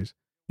breweries.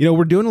 You know,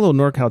 we're doing a little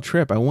NorCal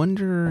trip. I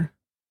wonder,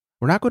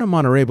 we're not going to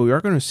Monterey, but we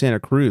are going to Santa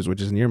Cruz,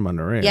 which is near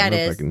Monterey. Yeah, I don't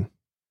it know is. if I can,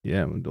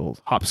 yeah, we'll do a little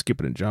hop, skip,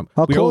 and a jump.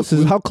 How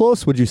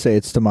close would you say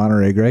it's to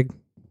Monterey, Greg?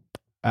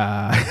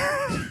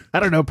 I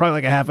don't know, probably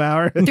like a half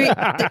hour. It's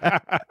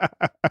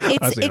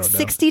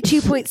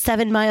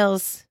 62.7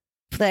 miles.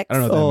 Flex. I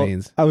don't know what that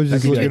means. I was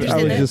just That could looking. be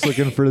I was just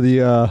looking for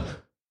the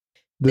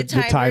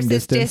time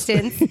versus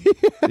distance.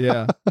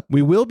 Yeah,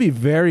 we'll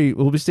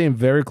be staying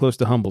very close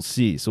to Humble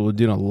Sea, so we're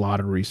doing a lot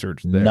of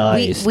research there.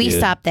 Nice. We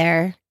stopped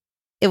there.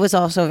 It was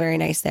also very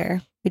nice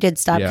there. We did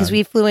stop because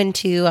we flew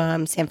into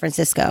San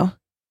Francisco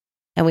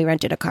and we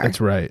rented a car. That's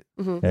right.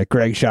 Mm-hmm. Yeah,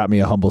 Greg shot me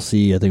a Humble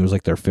Sea. I think it was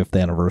like their 5th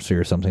anniversary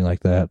or something like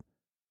that.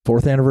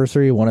 4th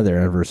anniversary, one of their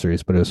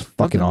anniversaries, but it was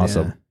fucking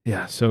awesome.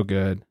 Yeah, so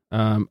good.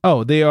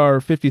 They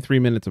are 53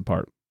 minutes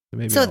apart.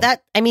 So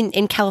that, I mean,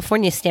 in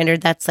California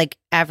standard, that's like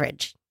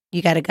average.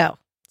 You got to go.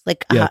 It's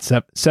like it's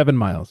 7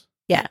 miles.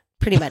 Yeah,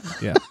 pretty much.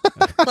 Yeah.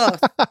 Close.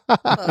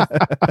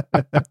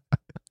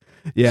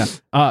 Yeah.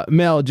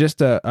 Mel,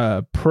 just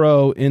a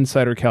pro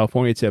insider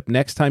California tip.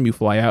 Next time you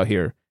fly out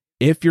here,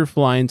 if you're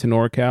flying to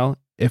NorCal,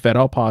 if at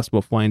all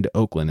possible, flying to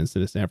Oakland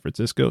instead of San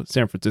Francisco.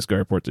 San Francisco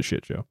airport's a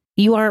shit show.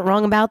 You aren't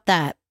wrong about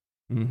that.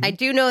 Mm-hmm. I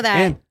do know that.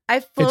 And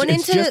I've flown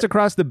it's just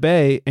across the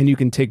bay, and you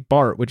can take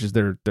BART, which is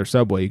their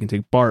subway. You can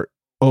take BART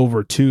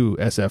over to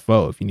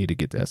SFO if you need to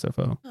get to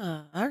SFO.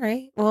 All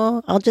right.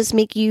 Well, I'll just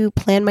make you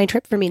plan my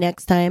trip for me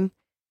next time.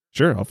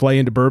 Sure. I'll fly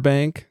into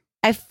Burbank.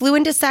 I flew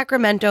into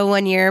Sacramento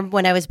one year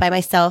when I was by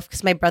myself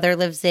because my brother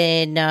lives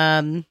in...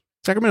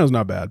 Sacramento's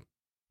not bad.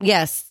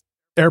 Yes.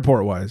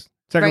 Airport-wise.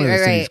 Sacramento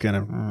City's right. kind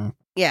of...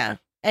 Yeah.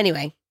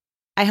 Anyway,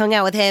 I hung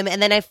out with him,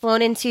 and then I've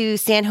flown into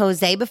San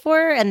Jose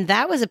before, and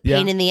that was a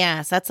pain in the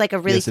ass. That's like a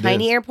really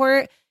tiny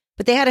airport,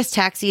 but they had us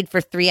taxied for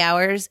 3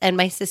 hours, and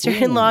my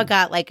sister-in-law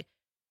got like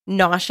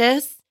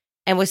nauseous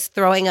and was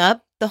throwing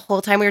up the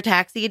whole time we were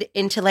taxied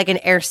into like an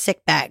air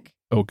sick bag.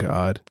 Oh,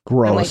 God.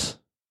 Gross.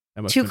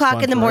 2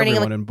 o'clock in the morning,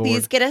 I'm like,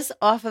 please get us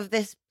off of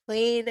this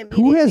plane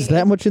immediately. Who has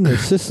that much in their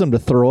system to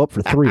throw up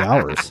for 3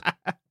 hours?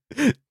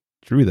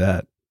 True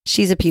that.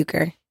 She's a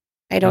puker.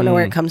 I don't know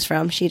where it comes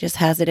from. She just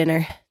has it in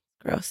her.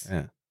 Gross.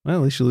 Yeah. Well,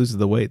 at least she loses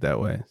the weight that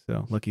way.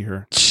 So lucky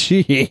her.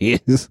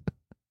 Jeez.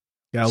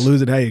 Gotta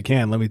lose it how you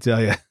can, let me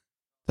tell you. It's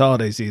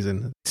holiday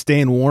season.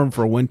 Staying warm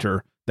for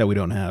winter that we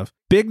don't have.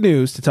 Big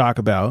news to talk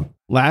about.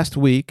 Last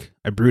week,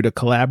 I brewed a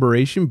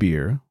collaboration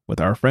beer with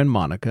our friend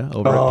Monica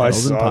over at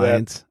Pedals and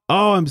Pints.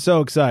 Oh, I'm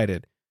so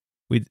excited.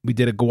 We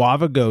did a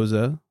guava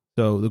goza.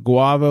 So the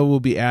guava will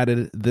be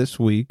added this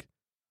week.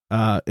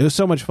 It was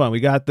so much fun. We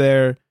got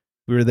there.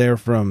 We were there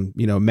from,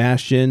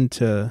 mash in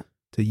to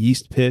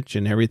yeast pitch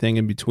and everything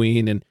in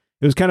between. And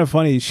it was kind of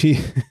funny. She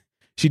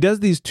does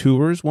these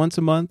tours once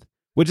a month,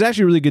 which is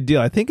actually a really good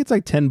deal. I think it's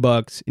like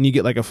 $10 and you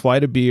get like a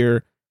flight of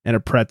beer and a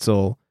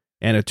pretzel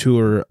and a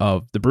tour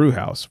of the brew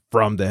house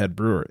from the head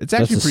brewer. It's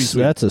actually pretty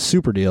sweet. That's a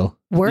super deal.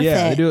 Worth it.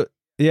 They do it.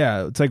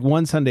 Yeah, it's like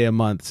one Sunday a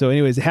month. So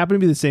anyways, it happened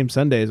to be the same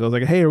Sunday. So I was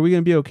like, hey, are we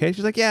going to be okay?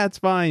 She's like, yeah, it's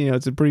fine.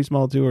 It's a pretty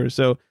small tour.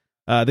 So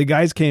the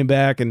guys came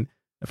back and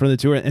from the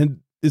tour, and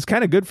it's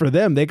kind of good for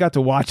them. They got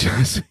to watch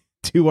us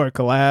do our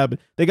collab.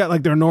 They got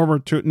like their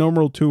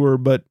normal tour,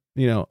 but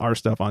our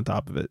stuff on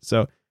top of it.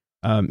 So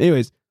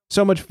anyways,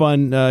 so much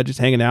fun just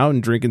hanging out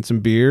and drinking some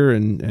beer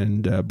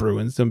and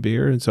brewing some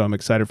beer. And so I'm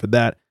excited for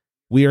that.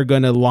 We are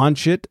going to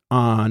launch it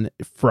on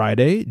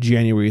Friday,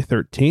 January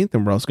 13th,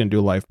 and we're also going to do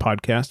a live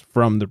podcast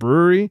from the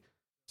brewery.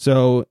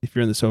 So if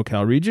you're in the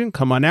SoCal region,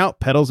 come on out.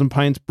 Pedals and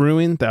Pints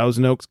Brewing,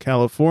 Thousand Oaks,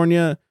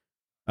 California,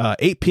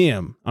 8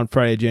 p.m. on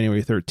Friday,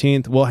 January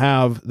 13th. We'll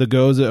have the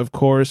Goza, of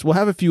course. We'll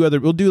have a few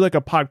we'll do like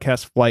a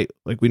podcast flight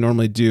like we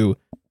normally do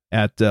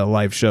at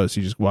live shows. So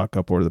you just walk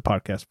up, order the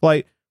podcast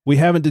flight. We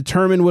haven't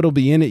determined what'll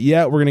be in it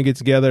yet. We're going to get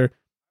together.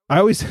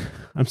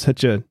 I'm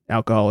such an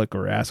alcoholic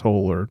or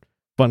asshole or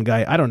fun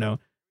guy. I don't know.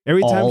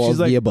 Every time all she's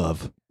of like the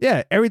above.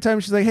 Yeah, every time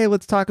she's like, hey,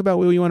 let's talk about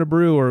what you want to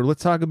brew, or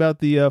let's talk about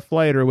the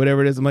flight or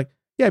whatever it is. I'm like,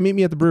 yeah, meet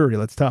me at the brewery.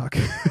 Let's talk.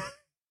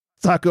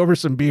 Let's talk over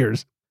some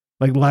beers.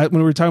 Like when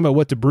we were talking about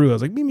what to brew, I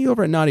was like, meet me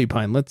over at Naughty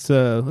Pine. Let's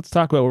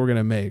talk about what we're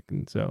gonna make.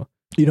 And so,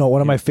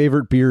 one of my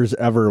favorite beers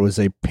ever was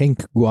a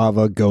pink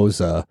guava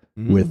goza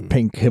with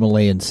pink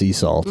Himalayan sea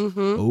salt.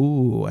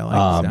 Ooh, I like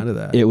the sound of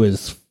that. It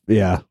was,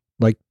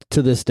 like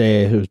to this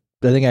day, I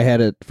think I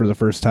had it for the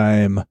first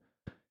time,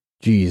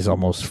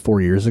 almost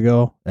 4 years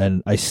ago,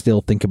 and I still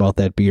think about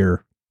that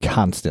beer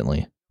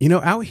constantly.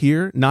 Out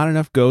here, not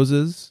enough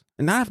gozas,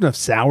 and not enough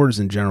sours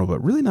in general,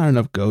 but really not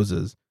enough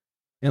gozas.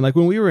 And like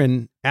when we were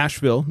in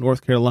Asheville,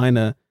 North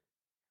Carolina,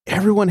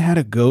 everyone had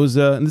a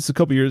goza, and this is a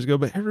couple years ago,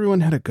 but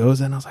everyone had a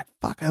goza, and I was like,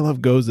 fuck, I love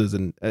gozas.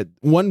 And at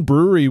one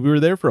brewery, we were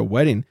there for a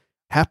wedding,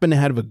 happened to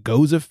have a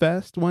goza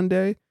fest one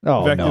day.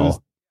 Oh, in fact,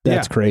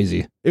 that's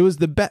crazy. It was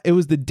the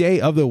day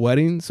of the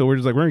wedding, so we're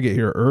just like, we're gonna get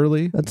here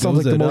early. That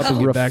sounds like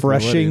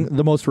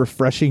the most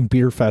refreshing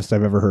beer fest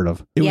I've ever heard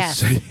of.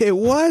 It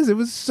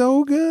was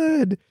so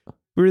good.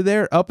 We were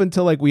there up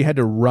until like we had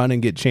to run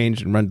and get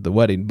changed and run to the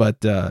wedding,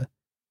 but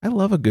I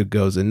love a good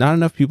goza. Not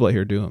enough people out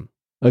here do them.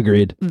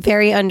 Agreed.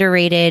 Very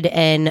underrated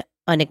and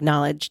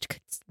unacknowledged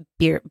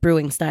beer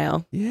brewing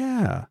style.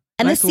 Yeah.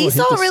 And the sea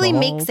salt really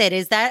makes it.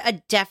 Is that a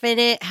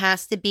definite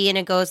has to be in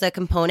a goza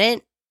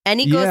component?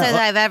 Any goza that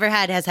I've ever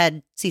had has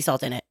had sea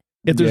salt in it.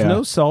 If there's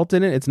no salt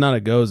in it, it's not a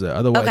goza.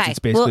 Otherwise, it's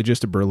basically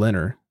just a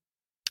Berliner.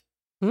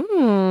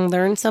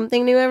 Learn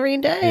something new every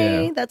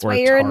day. Yeah. That's why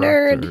you're a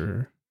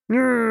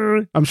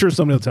nerd. I'm sure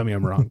somebody will tell me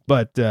I'm wrong.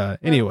 But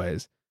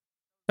anyways.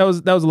 That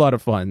was a lot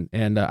of fun,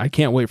 and I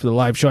can't wait for the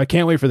live show. I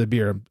can't wait for the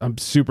beer. I'm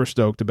super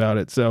stoked about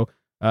it. So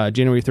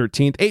January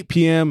 13th, 8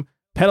 p.m.,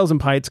 Pedals and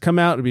Pints, come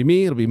out. It'll be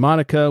me. It'll be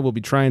Monica. We'll be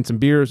trying some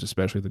beers,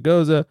 especially the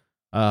goza.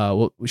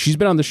 She's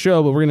been on the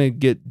show, but we're going to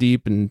get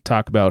deep and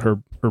talk about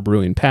her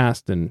brewing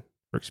past and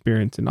her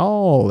experience and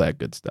all that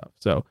good stuff.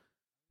 So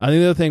I think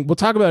the other thing, we'll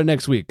talk about it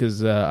next week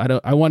because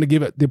I want to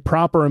give it the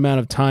proper amount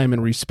of time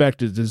and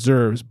respect it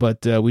deserves.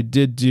 But we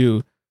did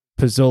do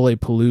Pozole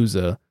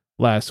Palooza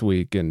last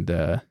week, and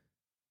it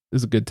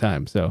was a good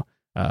time. So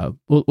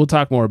we'll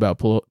talk more about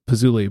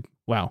Pozole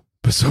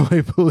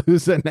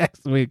Palooza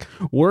next week.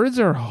 Words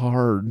are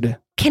hard.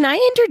 Can I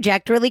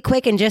interject really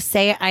quick and just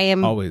say I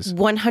am always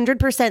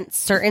 100%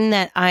 certain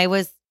that I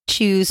was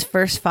Chew's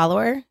first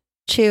follower?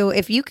 Chew,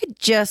 if you could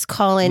just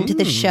call into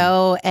the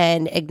show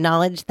and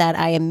acknowledge that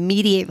I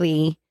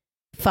immediately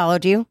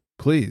followed you.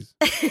 Please.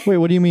 Wait,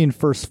 what do you mean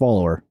first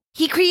follower?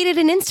 He created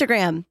an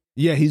Instagram.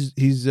 Yeah, he's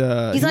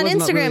on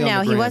Instagram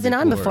now. He wasn't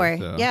on before.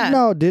 So. Yeah.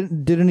 No,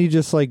 didn't he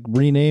just like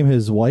rename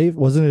his wife?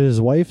 Wasn't it his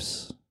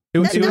wife's? It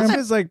was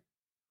his like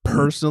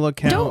personal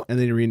account, and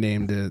then he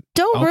renamed it.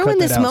 Don't ruin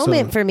this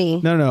moment for me.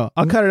 No.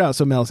 I'll cut it out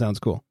so Mel sounds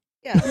cool.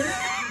 Yeah.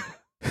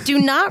 Do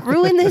not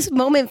ruin this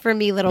moment for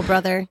me, little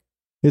brother.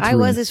 I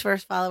was his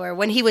first follower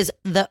when he was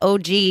the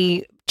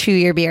OG Chew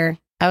Your Beer.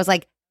 I was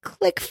like,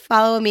 click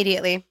follow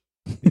immediately.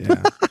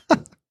 Yeah.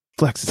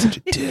 Flex is such a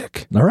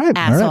dick. All right.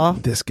 Asshole.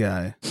 This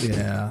guy.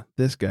 Yeah.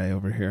 This guy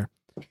over here.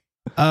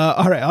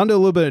 All right. On to a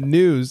little bit of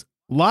news.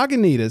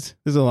 Lagunitas, this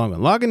is a long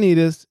one.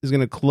 Lagunitas is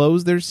going to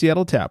close their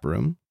Seattle tap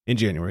room in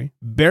January.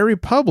 Bear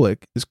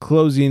Republic is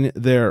closing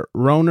their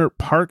Roner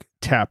Park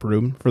tap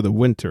room for the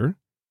winter.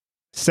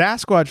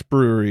 Sasquatch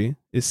Brewery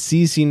is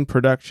ceasing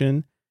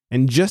production.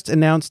 And just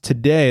announced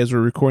today, as we're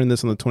recording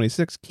this on the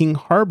 26th, King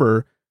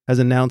Harbor has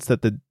announced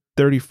that the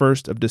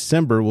 31st of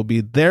December will be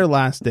their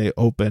last day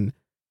open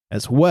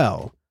as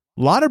well.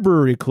 A lot of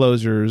brewery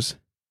closures.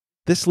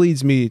 This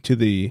leads me to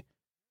the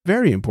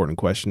very important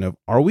question of,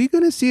 are we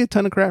going to see a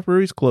ton of craft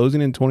breweries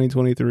closing in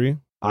 2023?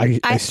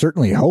 I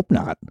certainly hope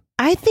not.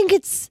 I think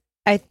it's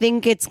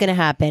going to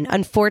happen.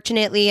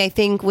 Unfortunately, I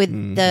think with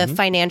the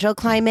financial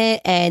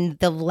climate and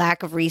the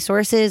lack of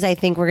resources, I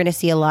think we're going to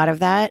see a lot of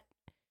that.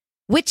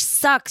 Which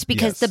sucks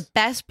because the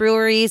best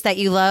breweries that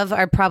you love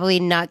are probably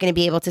not going to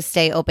be able to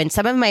stay open.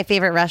 Some of my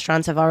favorite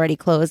restaurants have already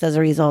closed as a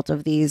result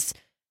of these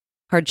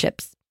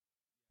hardships.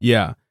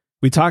 Yeah.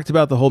 We talked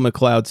about the whole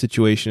McLeod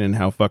situation and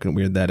how fucking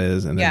weird that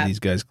is. And then these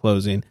guys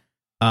closing.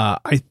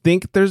 I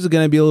think there's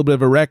going to be a little bit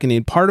of a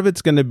reckoning. Part of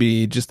it's going to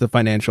be just the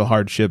financial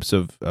hardships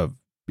of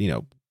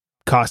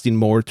costing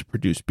more to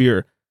produce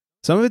beer.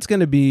 Some of it's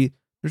going to be,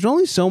 there's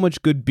only so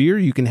much good beer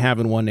you can have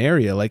in one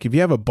area. Like if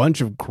you have a bunch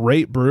of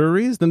great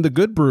breweries, then the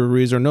good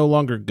breweries are no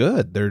longer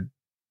good.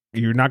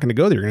 You're not going to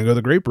go there. You're going to go to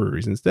the great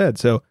breweries instead.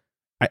 So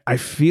I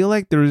feel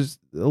like there's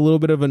a little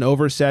bit of an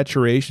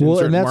oversaturation. Well,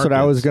 and that's markets. What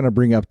I was going to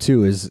bring up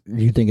too, is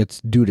you think it's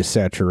due to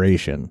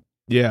saturation.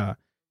 Yeah.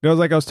 I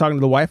was talking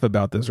to the wife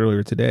about this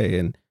earlier today,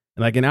 and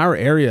like in our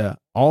area,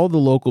 all the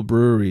local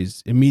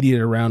breweries immediate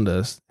around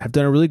us have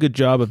done a really good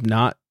job of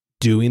not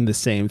doing the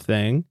same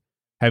thing,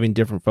 having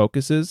different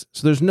focuses.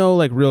 So there's no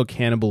like real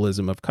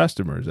cannibalism of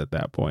customers at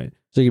that point.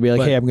 So you'd be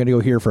like, hey, I'm going to go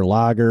here for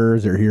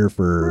lagers or here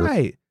for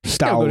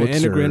stouts. Go to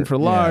Integrin for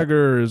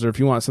lagers, or if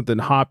you want something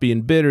hoppy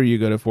and bitter, you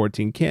go to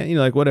 14 Can,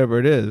 like whatever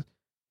it is.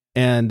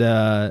 And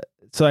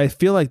so I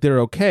feel like they're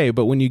okay.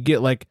 But when you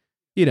get like,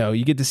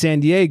 you get to San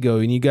Diego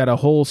and you got a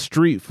whole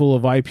street full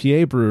of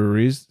IPA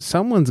breweries,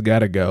 someone's got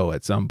to go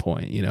at some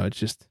point. It's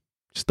just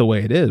the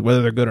way it is,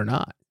 whether they're good or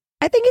not.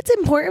 I think it's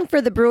important for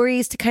the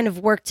breweries to kind of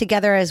work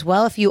together as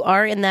well. If you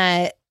are in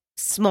that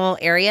small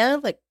area,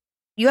 like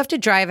you have to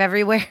drive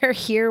everywhere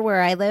here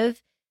where I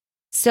live.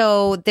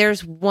 So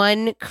there's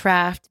one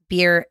craft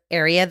beer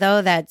area,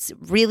 though, that's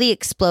really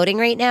exploding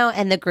right now.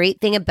 And the great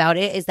thing about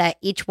it is that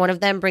each one of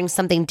them brings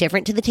something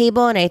different to the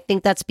table. And I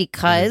think that's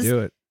because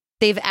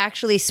they've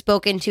actually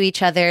spoken to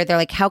each other. They're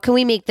like, how can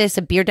we make this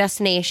a beer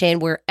destination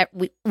where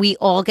we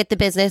all get the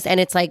business? And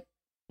it's like,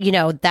 you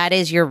know, that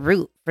is your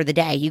route for the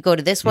day. You go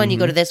to this one, you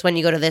go to this one,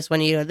 you go to this one,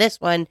 you go to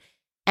this one.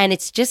 And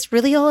it's just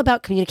really all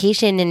about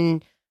communication.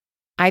 And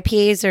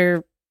IPAs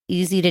are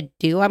easy to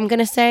do, I'm going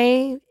to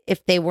say.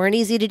 If they weren't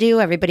easy to do,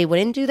 everybody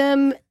wouldn't do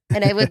them.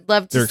 And I would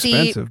love to see...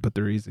 They're expensive, but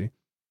they're easy.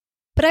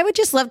 But I would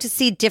just love to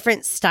see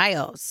different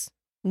styles.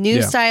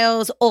 New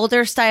styles,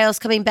 older styles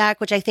coming back,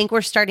 which I think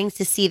we're starting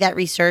to see that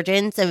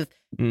resurgence of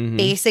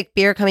basic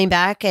beer coming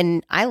back.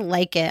 And I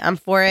like it. I'm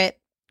for it.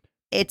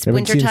 It's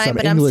wintertime,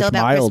 but I'm still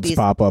about Crispies.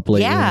 Pop up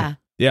lately.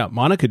 Yeah.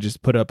 Monica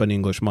just put up an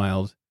English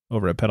mild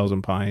over at Pedals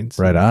and Pines.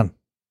 Right on.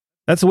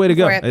 That's the way to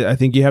go. I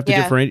think you have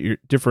to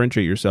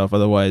differentiate yourself.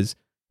 Otherwise,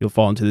 you'll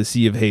fall into the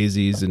sea of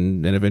hazies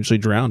and eventually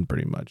drown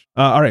pretty much.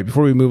 All right,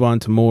 before we move on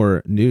to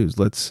more news,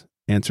 let's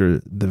answer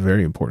the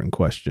very important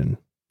question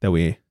that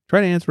we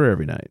try to answer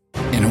every night.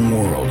 In a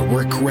world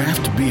where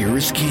craft beer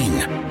is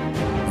king,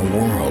 a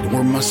world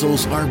where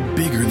muscles are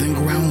bigger than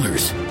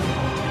growlers,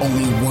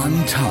 only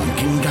one tongue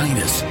can guide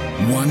us.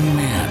 One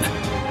man,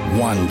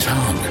 one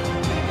tongue,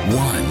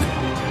 one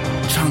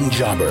tongue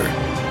jobber.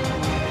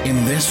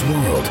 In this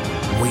world,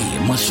 we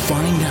must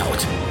find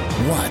out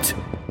what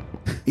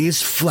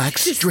is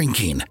Flex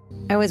drinking.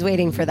 I was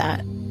waiting for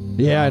that.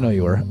 Yeah, I know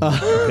you were.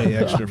 Pay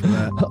extra for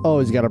that.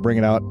 Always got to bring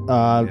it out.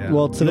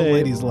 Well, today, the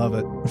ladies love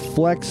it.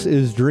 Flex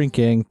is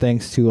drinking,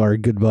 thanks to our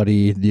good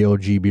buddy, the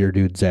OG beer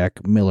dude,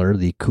 Zach Miller,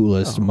 the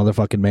coolest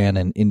motherfucking man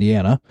in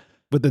Indiana.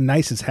 With the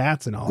nicest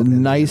hats and all. The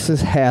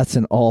nicest hats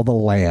in all the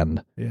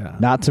land. Yeah.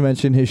 Not to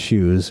mention his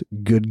shoes.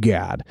 Good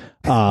God.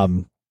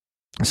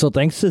 So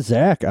thanks to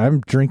Zach, I'm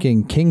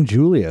drinking King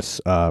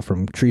Julius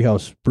from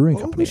Treehouse Brewing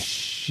Company. Oh,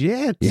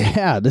 shit.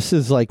 Yeah, this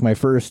is like my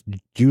first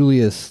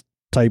Julius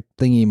type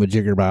thingy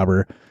majigger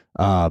bobber.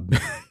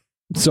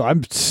 So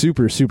I'm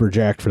super, super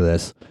jacked for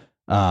this.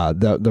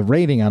 The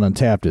rating on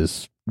Untappd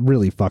is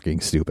really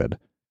fucking stupid.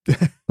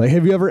 Like,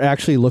 have you ever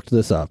actually looked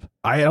this up?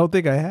 I don't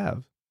think I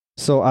have.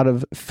 So out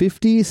of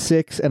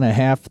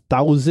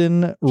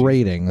 56,500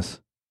 ratings,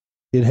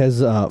 it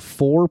has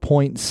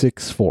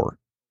 4.64.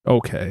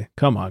 Okay,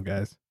 come on,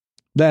 guys.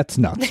 That's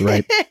nuts,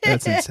 right?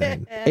 That's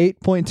insane.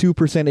 8.2%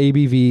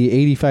 ABV,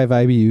 85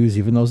 IBUs,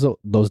 even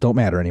those don't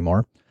matter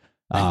anymore.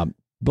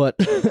 But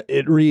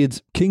it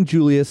reads, King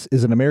Julius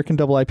is an American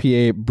double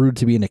IPA brewed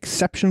to be an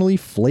exceptionally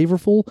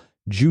flavorful,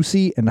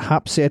 juicy, and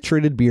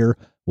hop-saturated beer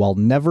while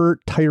never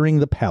tiring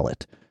the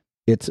palate.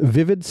 Its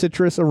vivid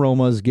citrus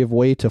aromas give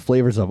way to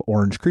flavors of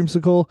orange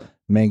creamsicle,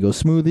 mango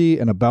smoothie,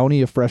 and a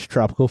bounty of fresh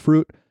tropical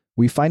fruit.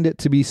 We find it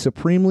to be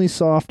supremely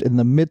soft in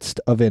the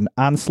midst of an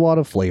onslaught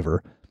of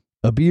flavor,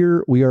 a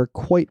beer we are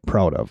quite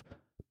proud of.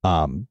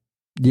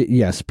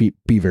 Yes, be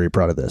very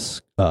proud of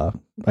this.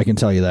 I can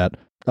tell you that.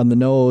 On the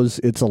nose,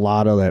 it's a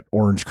lot of that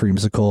orange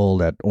creamsicle,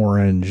 that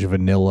orange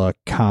vanilla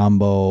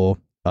combo.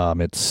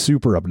 It's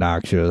super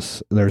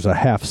obnoxious. There's a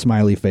half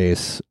smiley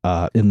face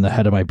in the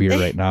head of my beer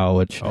right now,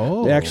 which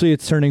actually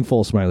it's turning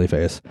full smiley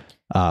face.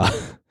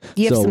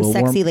 You have some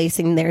sexy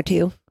lacing there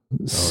too.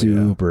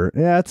 Super.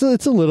 Yeah,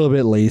 it's a little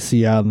bit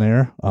lacy on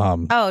there.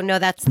 Oh no,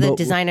 that's the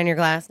design on your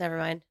glass. Never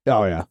mind.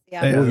 Oh yeah.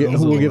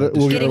 We'll get a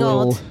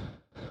little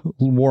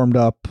warmed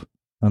up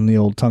on the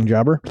old tongue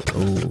jobber.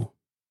 Oh,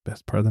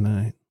 best part of the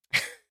night.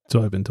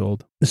 So I've been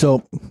told.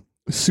 So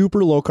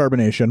super low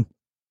carbonation.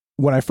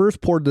 When I first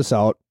poured this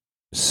out,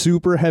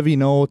 super heavy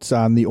notes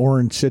on the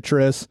orange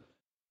citrus,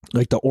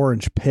 like the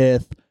orange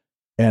pith.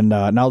 And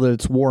now that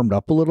it's warmed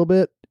up a little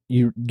bit,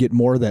 you get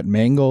more of that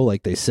mango,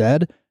 like they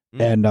said.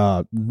 And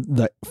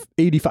the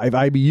 85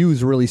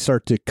 IBUs really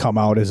start to come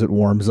out as it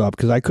warms up,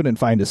 because I couldn't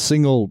find a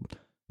single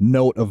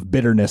note of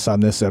bitterness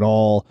on this at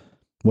all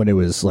when it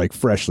was like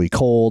freshly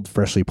cold,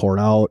 freshly poured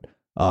out.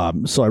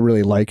 So I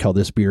really like how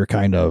this beer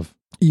kind of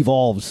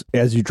evolves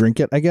as you drink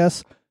it, I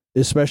guess,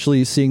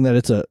 especially seeing that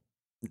it's all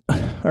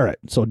right.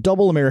 So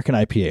double American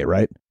IPA,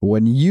 right?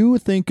 When you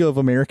think of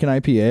American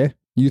IPA,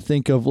 you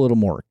think of a little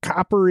more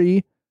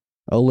coppery,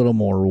 a little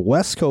more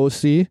West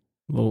Coasty,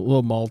 a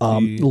little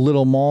malty,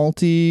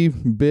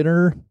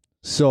 bitter.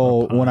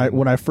 So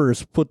when I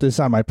first put this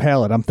on my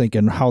palate, I'm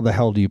thinking, how the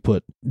hell do you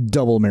put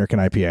double American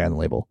IPA on the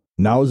label?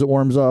 Now as it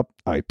warms up,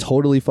 I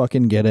totally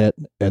fucking get it.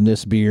 And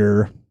this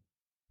beer,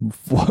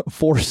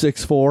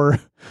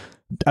 4.64,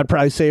 I'd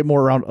probably say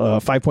more around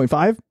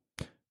 5.5.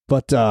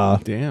 But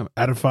damn,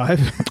 out of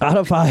 5? Out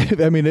of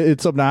 5. I mean,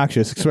 it's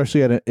obnoxious,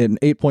 especially at an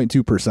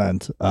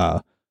 8.2%.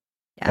 I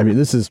mean,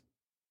 this is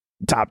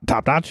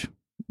top notch.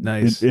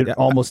 Nice. It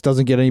almost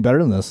doesn't get any better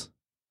than this.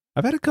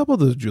 I've had a couple of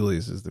those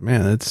Julius's.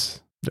 Man,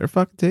 it's They're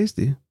fucking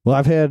tasty. Well,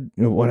 I had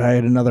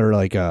another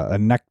like a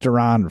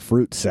Nectaron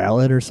fruit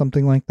salad or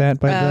something like that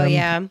by them. Oh,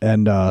 yeah.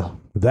 And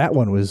that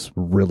one was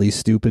really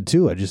stupid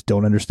too. I just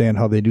don't understand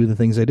how they do the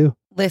things they do.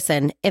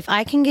 Listen, if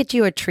I can get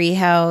you a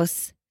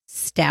Treehouse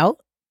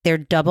stout, they're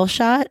double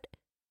shot,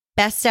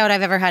 best stout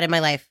I've ever had in my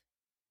life.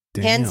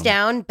 Damn. Hands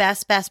down,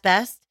 best.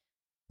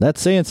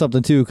 That's saying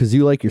something too, because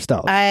you like your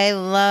stout. I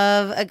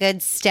love a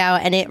good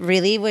stout, and it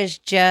really was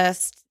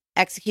just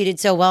executed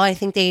so well. I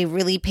think they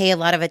really pay a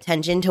lot of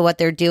attention to what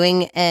they're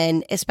doing,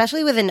 and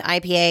especially with an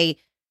IPA,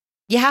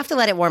 you have to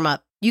let it warm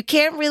up. You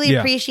can't really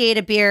appreciate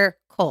a beer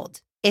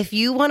cold. If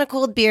you want a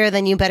cold beer,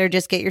 then you better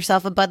just get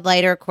yourself a Bud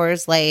Light or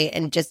Coors Light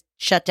and just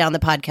shut down the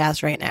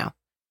podcast right now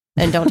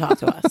and don't talk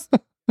to us.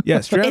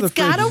 Yeah, straight out of the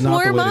fridge is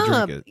not the way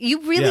to drink it.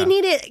 You really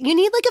need it. You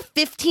need like a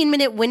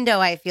 15-minute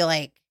window, I feel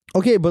like.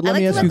 Okay, but let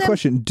me ask you a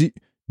question.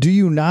 Do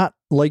you not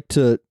like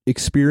to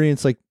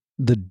experience like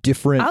the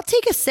different... I'll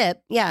take a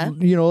sip, yeah.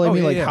 You know, how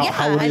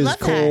it is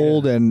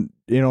cold and,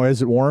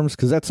 as it warms?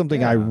 Because that's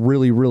something I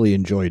really, really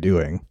enjoy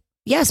doing.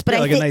 Yes, but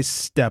I think a nice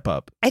step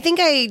up. I think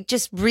I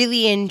just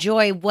really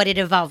enjoy what it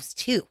evolves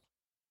to.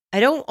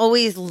 I don't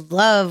always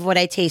love what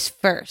I taste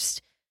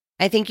first.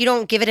 I think you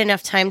don't give it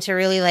enough time to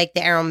really like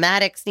the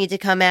aromatics need to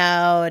come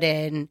out,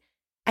 and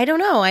I don't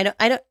know.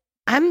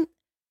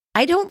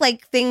 I don't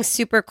like things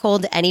super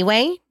cold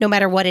anyway, no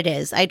matter what it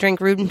is. I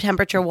drink room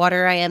temperature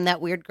water. I am that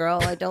weird girl.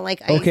 I don't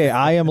like ice. Okay,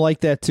 I am like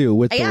that too,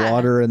 with the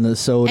water and the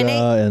soda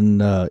and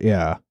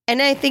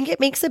And I think it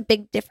makes a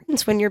big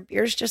difference when your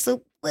beer's just a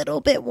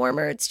little bit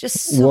warmer. It's just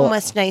so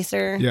much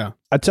nicer. Yeah.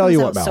 I tell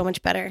you what, so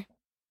much better.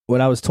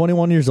 When I was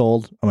 21 years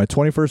old, on my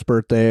 21st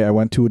birthday, I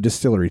went to a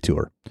distillery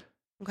tour.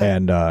 Okay.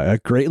 And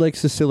at Great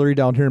Lakes Distillery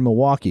down here in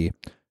Milwaukee,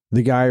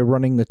 the guy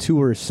running the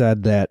tour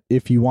said that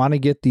if you want to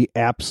get the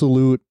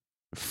absolute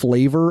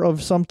flavor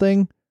of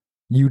something,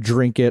 you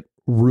drink it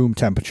room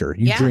temperature.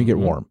 You drink it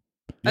warm.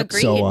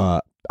 Agreed. So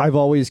I've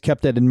always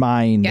kept that in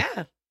mind.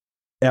 Yeah.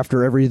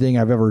 After everything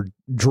I've ever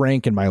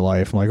drank in my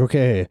life, I'm like,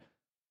 okay,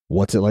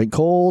 what's it like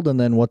cold? And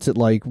then what's it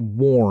like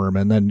warm?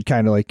 And then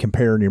kind of like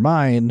compare in your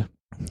mind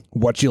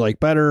what you like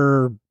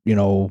better,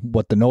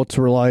 what the notes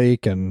were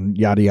like and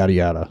yada, yada,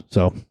 yada.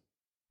 So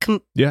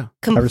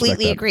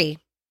completely agree.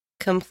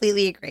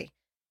 Completely agree.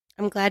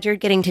 I'm glad you're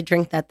getting to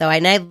drink that though.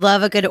 And I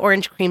love a good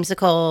orange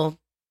creamsicle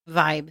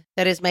vibe.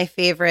 That is my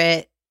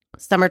favorite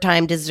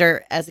summertime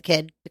dessert as a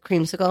kid. The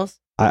creamsicles.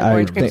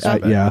 I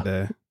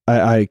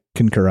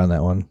concur on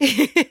that one.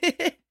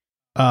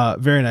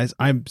 Very nice.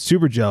 I'm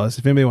super jealous.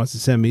 If anybody wants to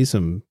send me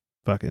some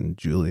fucking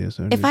Julius,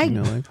 when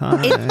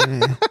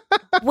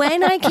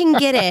I can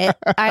get it,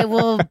 I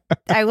will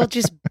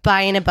just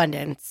buy in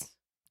abundance.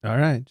 All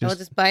right. I will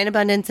just buy in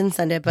abundance and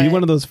send it. But be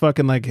one of those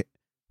fucking like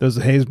those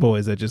Hayes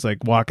boys that just like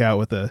walk out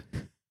with a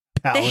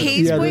pallet. The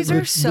Hayes boys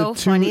are so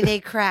funny. They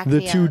crack me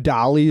up. The two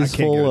dollies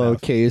full of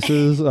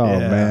cases. Oh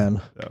man.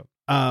 So,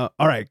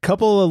 all right.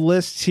 Couple of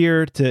lists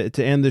here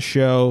to end the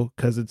show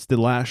because it's the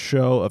last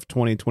show of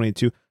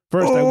 2022.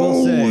 First, I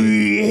will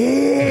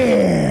say,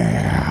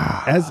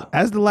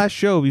 as the last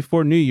show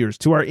before New Year's,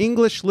 to our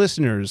English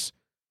listeners,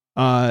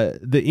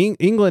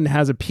 England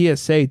has a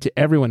PSA to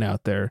everyone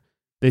out there.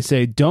 They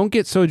say, don't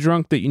get so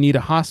drunk that you need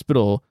a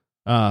hospital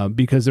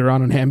because they're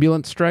on an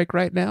ambulance strike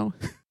right now.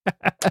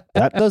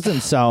 That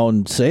doesn't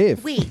sound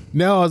safe. Wait.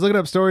 No, I was looking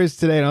up stories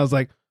today and I was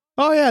like,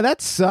 oh yeah,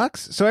 that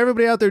sucks. So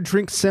everybody out there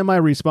drink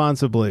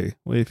semi-responsibly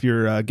if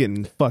you're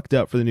getting fucked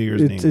up for the New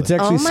Year's in England. It's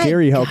actually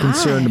scary how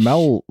concerned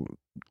Mel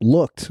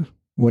looked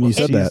when you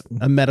said that.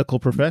 A medical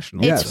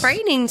professional. It's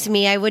frightening to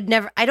me. I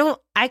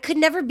could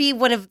never be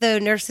one of the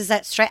nurses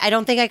that strike. I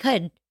don't think I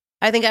could.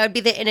 I think I would be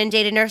the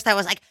inundated nurse that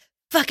was like,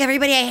 fuck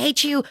everybody, I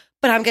hate you,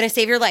 but I'm going to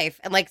save your life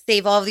and like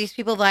save all of these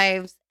people's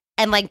lives.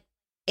 And like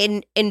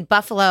in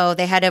Buffalo,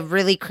 they had a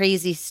really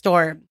crazy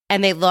storm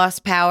and they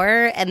lost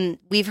power. And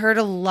we've heard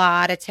a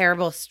lot of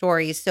terrible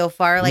stories so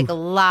far, like a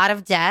lot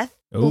of death.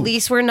 Ooh.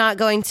 Police were not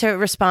going to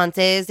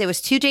responses. It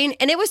was too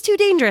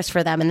dangerous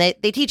for them. And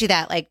they teach you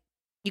that, like,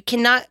 you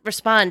cannot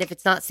respond if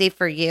it's not safe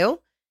for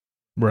you.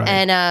 Right.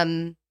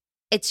 And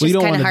it's just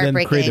kind of heartbreaking. You don't want to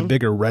then create a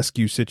bigger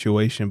rescue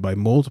situation by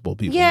multiple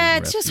people. Yeah,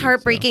 it's just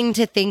heartbreaking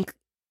to think,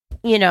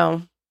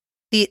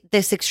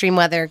 this extreme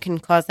weather can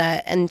cause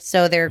that. And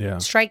so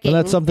they're striking.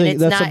 Well, that's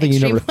something you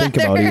never think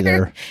about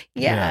either.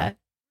 Yeah.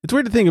 It's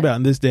weird to think about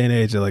in this day and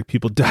age that like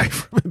people die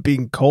from it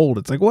being cold.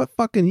 It's like, what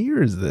fucking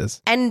year is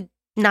this? And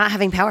not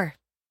having power.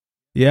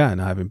 Yeah,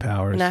 not having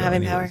power.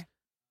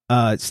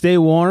 Stay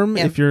warm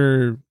if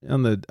you're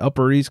on the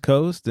Upper East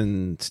Coast,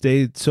 and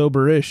stay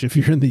sober-ish if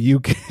you're in the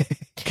UK,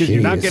 because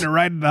you're not getting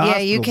right in the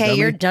hospital. Yeah, UK, dummy.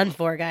 You're done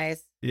for,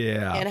 guys.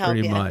 Yeah,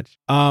 pretty much.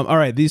 All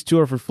right, these two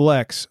are for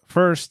Flex.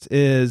 First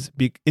is,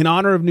 in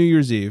honor of New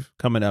Year's Eve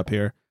coming up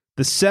here,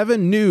 the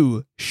 7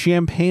 new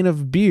champagne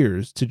of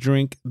beers to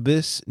drink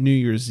this New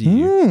Year's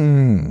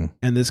Eve.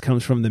 And this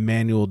comes from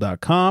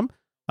themanual.com.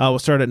 We'll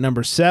start at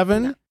number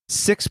 7.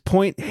 6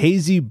 Point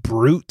Hazy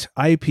Brute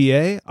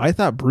IPA. I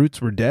thought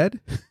Brutes were dead.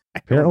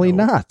 Apparently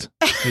not.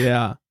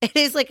 Yeah. It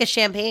is like a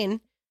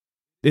champagne.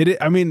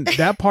 I mean,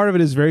 that part of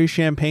it is very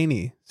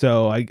champagne-y.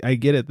 So I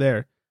get it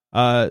there.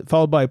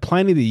 Followed by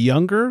Pliny the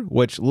Younger,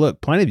 which, look,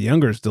 Pliny the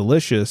Younger is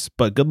delicious,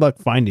 but good luck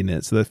finding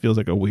it. So that feels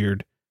like a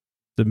weird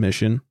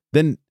submission.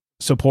 Then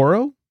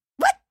Sapporo.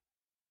 What?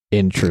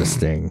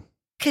 Interesting.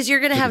 Because you're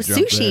going to have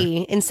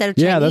sushi instead of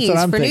Chinese that's what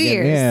I'm for thinking. New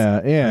Year's.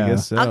 Yeah. I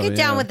guess so, I'll get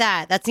down with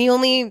that. That's the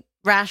only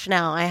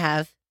rationale I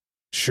have.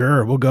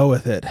 Sure, we'll go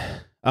with it.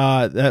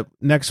 That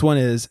next one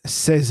is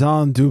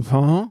Saison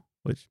Dupont,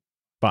 which,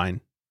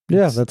 fine.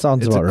 Yeah, that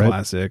sounds about right.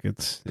 It's a classic.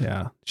 It's,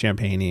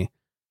 champagne-y.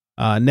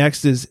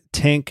 Next is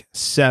Tank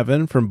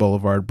 7 from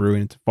Boulevard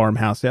Brewing. It's a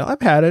farmhouse ale.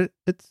 I've had it.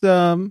 It's,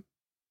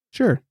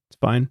 sure, it's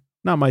fine.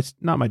 Not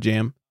my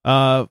jam.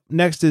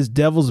 Next is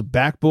Devil's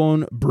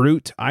Backbone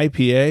Brute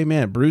IPA.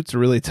 Man, Brutes are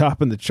really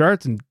topping the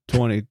charts in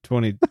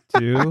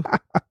 2022.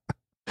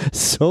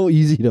 So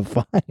easy to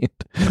find.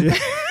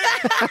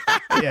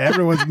 Yeah,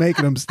 everyone's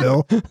making them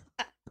still.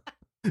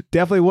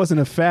 Definitely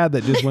wasn't a fad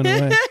that just went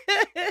away.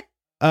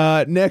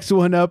 Next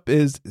one up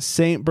is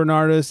St.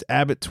 Bernardus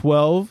Abbot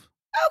 12.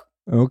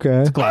 Okay.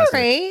 It's a classic. All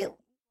right.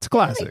 It's a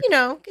classic.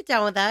 Get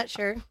down with that.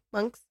 Sure.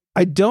 Monks.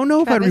 I don't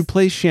know Travis. if I'd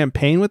replace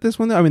champagne with this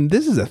one, though. I mean,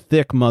 this is a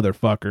thick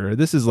motherfucker.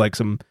 This is like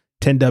some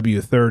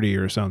 10W30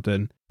 or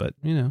something, but,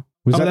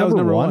 Was that was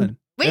number one?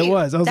 It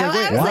was. I was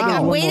like,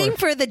 I'm waiting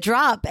for the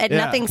drop and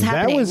nothing's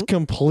happening. That was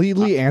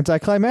completely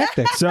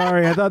anticlimactic.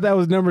 Sorry, I thought that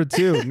was number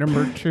 2.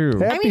 Number 2.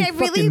 Happy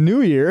fucking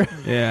New Year.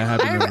 Yeah,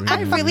 happy New Year.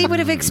 I really would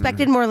have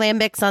expected more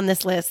lambics on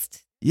this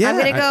list. Yeah, I'm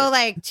going to go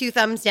like 2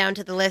 thumbs down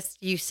to the list.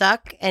 You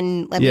suck.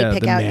 And let me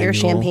pick out your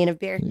champagne of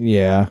beer.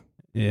 Yeah.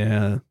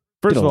 Yeah.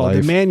 First of all,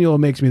 the manual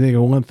makes me think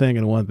of one thing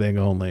and one thing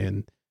only.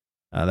 And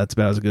that's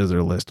about as good as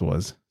their list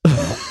was.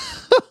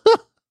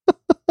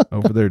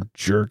 Over there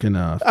jerking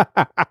off.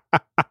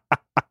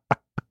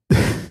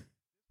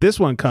 This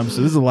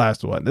is the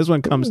last one. This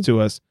one comes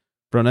to us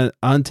from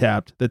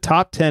Untapped, the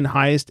top 10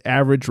 highest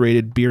average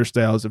rated beer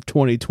styles of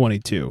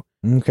 2022.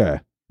 Okay.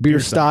 Beer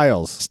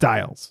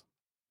styles.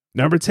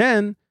 Number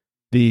 10,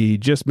 the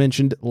just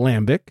mentioned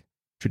Lambic,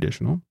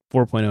 traditional,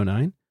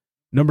 4.09.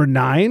 Number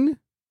 9,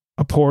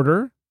 a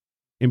porter,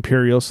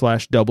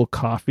 imperial/double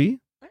coffee.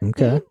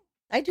 Okay.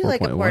 I do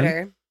like a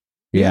porter.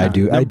 Yeah, I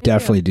do. I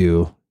definitely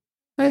do.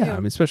 Yeah, I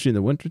mean, especially in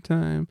the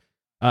wintertime.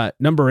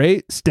 Number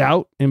 8,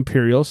 stout,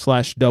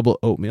 imperial/double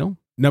oatmeal.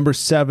 Number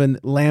 7,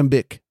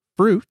 lambic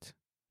fruit.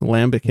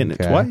 Lambic hitting it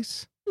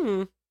twice.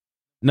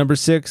 Number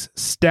 6,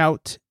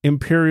 stout,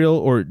 imperial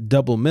or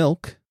double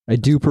milk. I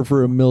do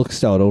prefer a milk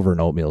stout over an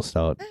oatmeal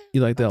stout.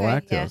 You like that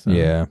lactose?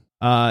 Yeah.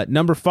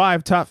 Number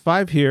 5, top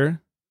 5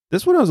 here.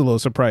 This one I was a little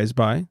surprised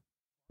by.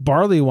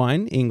 Barley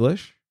wine,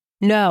 English.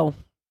 No.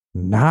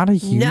 Not a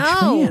huge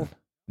fan.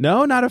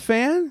 No, not a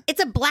fan?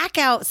 It's a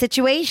blackout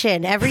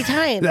situation every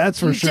time. That's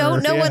for sure. You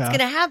don't know what's going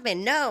to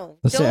happen. No.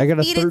 Let's say I got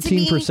a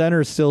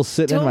 13%er still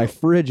sitting in my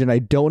fridge and I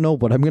don't know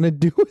what I'm going to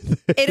do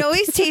with it. It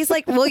always tastes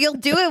like, well, you'll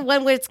do it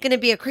when it's going to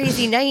be a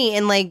crazy night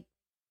and like,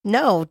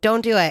 no,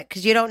 don't do it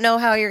because you don't know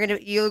how you're going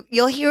to,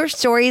 you'll hear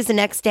stories the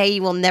next day.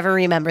 You will never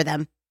remember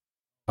them.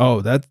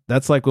 Oh,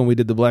 that's like when we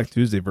did the Black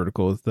Tuesday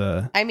vertical with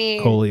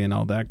Coley and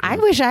all that. I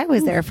wish I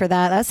was there for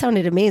that. That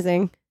sounded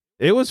amazing.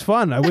 It was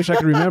fun. I wish I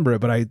could remember it,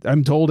 but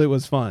I'm told it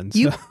was fun.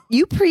 So.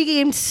 You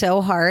pre-gamed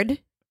so hard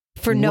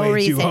for no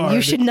reason.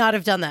 You should not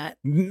have done that.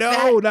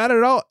 No, not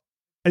at all.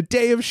 A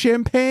day of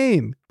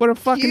champagne. What a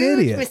fucking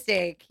idiot. Huge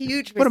mistake.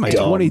 What am I,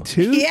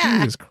 22? Yeah.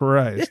 Jesus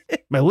Christ.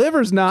 My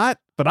liver's not,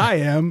 but I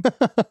am.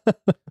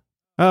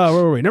 Oh,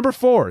 where were we? Number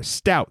 4,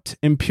 stout,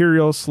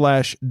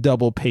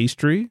 imperial/double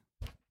pastry.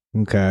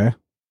 Okay.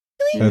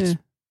 Really?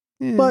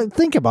 But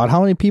think about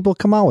how many people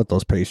come out with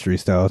those pastry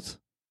stouts.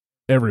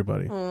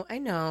 Everybody. Oh, I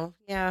know.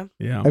 Yeah.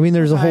 I mean,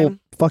 there's a whole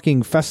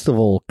fucking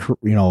festival,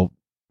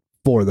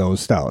 for those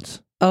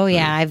stouts. Oh,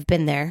 yeah. I've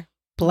been there.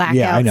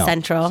 Blackout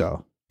Central.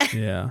 So.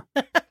 Yeah.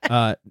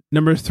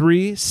 Number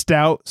 3,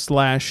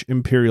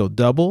 stout/imperial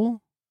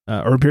double,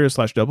 or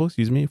imperial/double,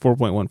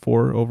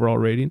 4.14 overall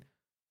rating.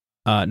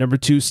 Number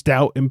 2,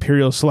 stout,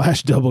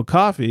 imperial/double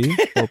coffee,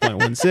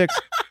 4.16.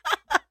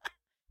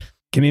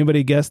 Can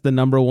anybody guess the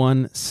number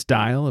 1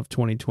 style of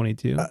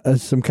 2022?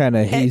 Some kind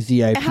of hazy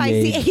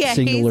IPA,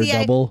 single or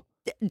double.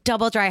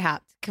 Double dry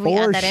hopped. Can we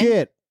add that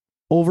in?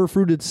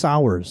 Overfruited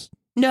sours.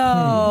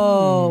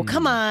 No,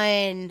 come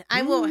on.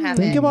 I won't have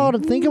Think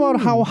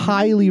about how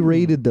highly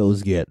rated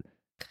those get.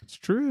 It's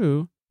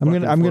true. I'm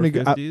gonna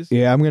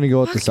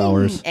go with the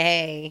sours. No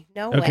way.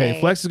 Okay,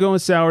 Flex is going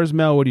with sours.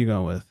 Mel, what are you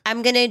going with?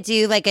 I'm gonna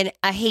do like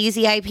a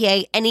hazy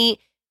IPA.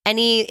 Any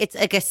it's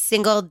like a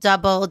single,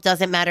 double,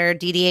 doesn't matter.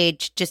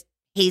 DDH, just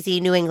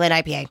hazy New England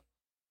IPA.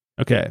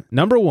 Okay,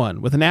 number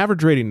 1 with an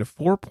average rating of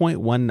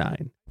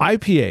 4.19.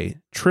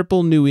 IPA,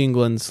 triple New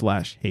England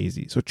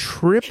 /hazy. So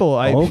triple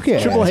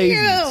IPA, triple hazy.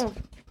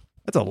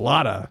 That's a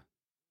lot of.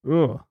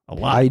 A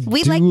lot.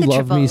 We like the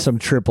love triples. me some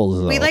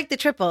triples though. We like the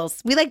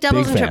triples. We like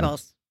doubles and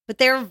triples, but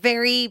they're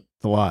very.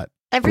 It's a lot.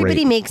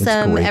 Everybody makes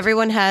them. Great.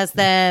 Everyone has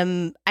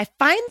them. I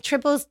find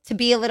triples to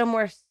be a little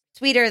more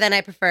sweeter than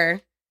I prefer.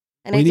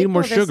 And we need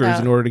more sugars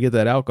in order to get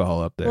that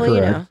alcohol up there.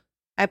 Well,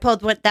 I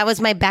pulled that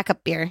was my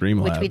backup beer,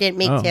 Dream which Lab. we didn't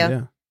make too.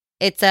 Yeah.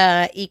 It's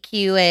a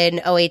EQ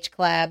and OH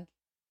collab.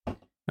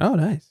 Oh,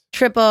 nice.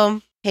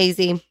 Triple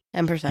hazy,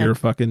 10%. You're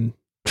fucking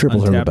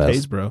Triples are the best,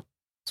 haze, bro.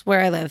 It's where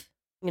I live.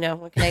 You know,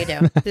 what can I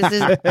do?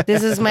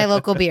 This is my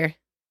local beer.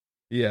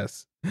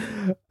 Yes.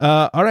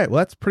 All right. Well,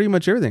 that's pretty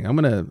much everything. I'm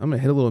gonna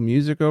hit a little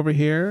music over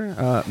here.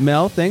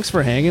 Mel, thanks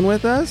for hanging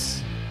with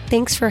us.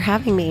 Thanks for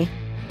having me.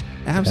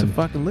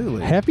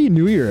 Absolutely. Happy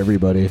New Year,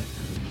 everybody.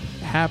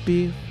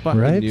 Happy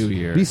fucking New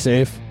Year. Be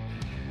safe.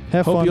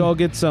 Have Hope fun. you all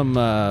get some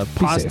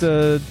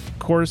pasta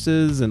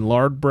courses and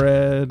lard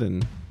bread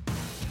and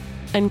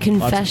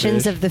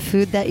confessions of the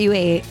food that you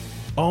ate.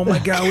 Oh my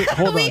God!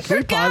 Hold on. Can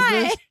we pause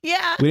this?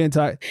 Yeah. We didn't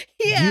talk.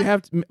 Yeah. Do you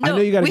have to? I know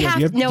you got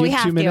to go. We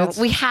have 2 minutes?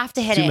 to. We have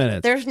to hit 2 it.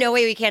 minutes. There's no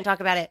way we can't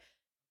talk about it.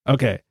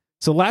 Okay.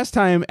 So last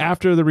time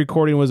after the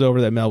recording was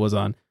over that Mel was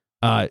on,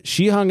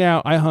 she hung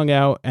out, I hung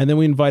out, and then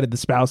we invited the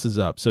spouses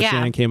up. So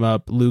Shannon came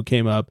up, Lou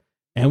came up,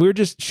 and we were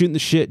just shooting the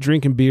shit,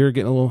 drinking beer,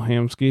 getting a little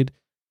ham-skied.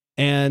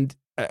 And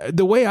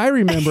the way I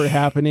remember it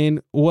happening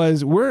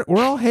was we're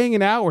all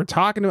hanging out, we're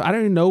talking, I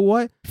don't even know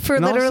what. For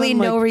literally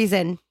no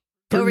reason.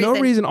 For no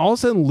reason, all of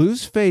a sudden,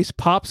 Lou's face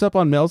pops up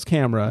on Mel's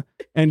camera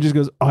and just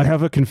goes, I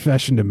have a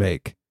confession to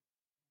make.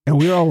 And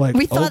we were all like,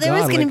 we thought it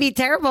was going to be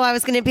terrible. I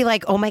was going to be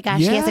like, oh my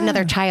gosh, he has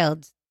another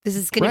child. This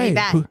is going to be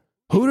bad.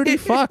 Who did he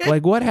fuck?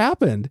 Like, what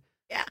happened?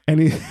 Yeah. And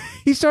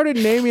he started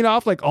naming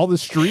off like all the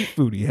street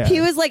food he had. He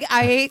was like,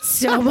 I ate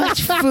so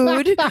much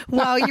food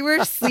while you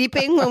were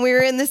sleeping when we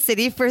were in the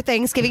city for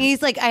Thanksgiving.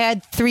 He's like, I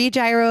had 3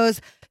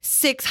 gyros,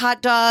 6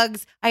 hot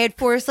dogs. I had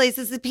 4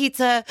 slices of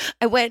pizza.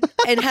 I went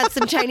and had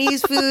some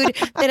Chinese food.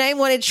 Then I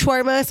wanted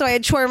shawarma, so I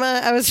had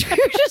shawarma. I was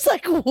just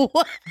like,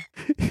 what?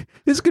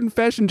 His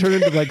confession turned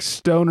into like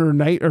stoner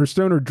night or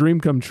stoner dream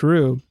come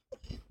true.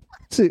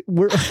 See,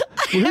 where did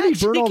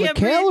he burn all the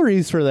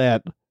calories for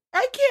that?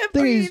 I can't I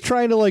think breathe. he's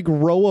trying to like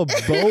row a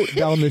boat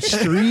down the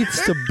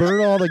streets to burn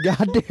all the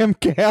goddamn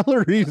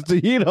calories to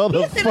eat all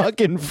the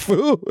fucking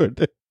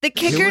food. The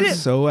kicker it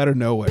was so out of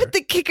nowhere. But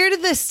the kicker to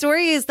this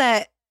story is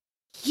that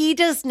he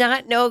does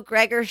not know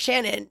Greg or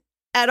Shannon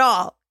at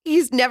all.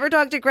 He's never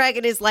talked to Greg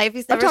in his life.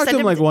 He's never I've talked to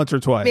him like once or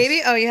twice.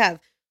 Maybe? Oh, you have.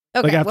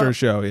 Okay, like after a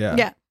show, yeah.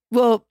 Yeah.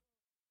 Well,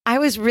 I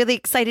was really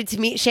excited to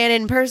meet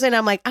Shannon in person.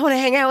 I'm like, I want to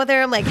hang out with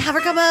her. I'm like, have her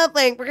come up.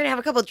 Like, we're going to have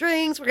a couple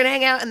drinks. We're going to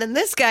hang out. And then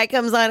this guy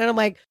comes on and I'm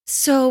like,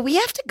 so we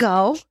have to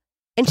go.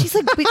 And she's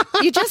like,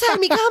 you just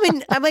had me come.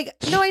 And I'm like,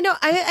 no, I know.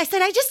 I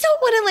said, I just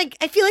don't want to, like,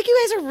 I feel like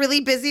you guys are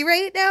really busy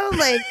right now.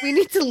 Like, we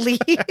need to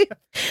leave.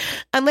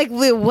 I'm like,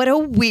 Lou, what a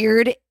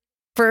weird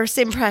first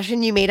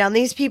impression you made on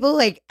these people.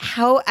 Like,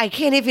 how I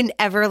can't even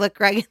ever look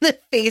Greg in the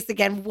face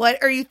again.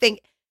 What are you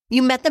thinking?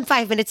 You met them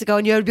 5 minutes ago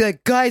and you would be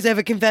like, guys, I have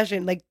a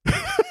confession. Like,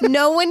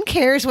 no one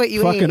cares what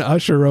you Fucking ate.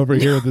 Usher over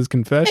here with his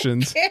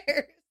confessions.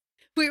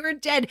 We were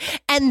dead.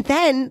 And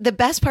then the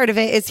best part of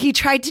it is he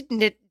tried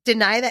to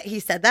deny that he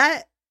said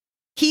that.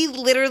 He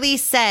literally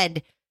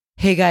said,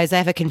 hey guys, I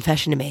have a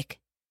confession to make.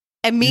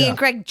 And me and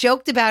Greg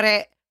joked about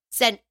it,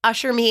 sent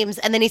Usher memes,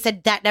 and then he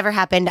said, that never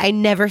happened. I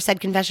never said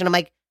confession. I'm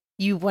like,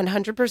 you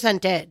 100%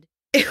 did.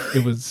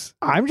 It was.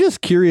 I'm just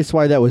curious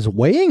why that was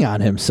weighing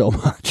on him so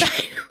much.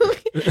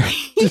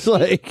 Just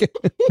like it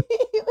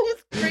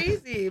was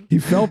crazy. He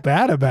felt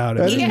bad about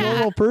it. As a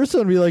normal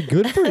person would be like,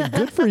 good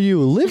for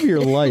you. Live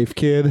your life,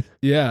 kid.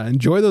 Yeah,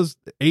 enjoy those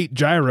 8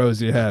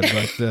 gyros you had.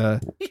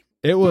 But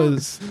it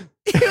was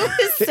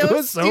so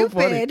funny.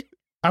 stupid.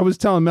 I was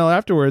telling Mel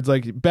afterwards,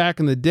 like back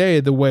in the day,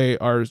 the way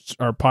our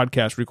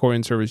podcast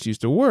recording service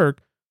used to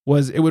work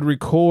was it would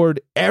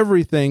record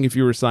everything if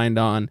you were signed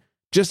on,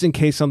 just in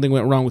case something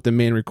went wrong with the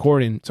main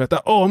recording. So I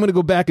thought, I'm going to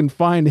go back and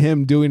find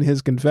him doing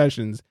his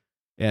confessions.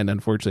 And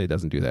unfortunately, it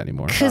doesn't do that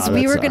anymore. Because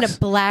we were going to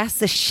blast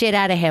the shit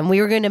out of him.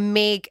 We were going to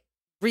make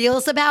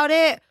reels about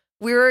it.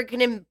 We were going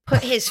to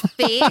put his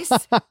face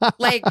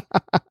like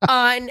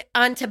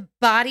onto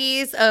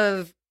bodies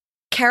of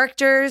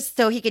characters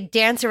so he could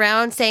dance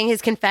around saying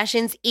his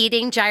confessions,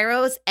 eating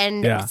gyros.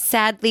 And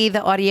sadly,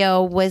 the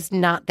audio was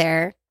not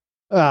there.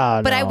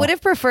 But I would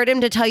have preferred him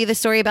to tell you the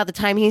story about the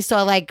time he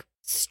saw like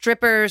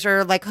strippers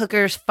or like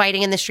hookers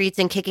fighting in the streets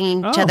and kicking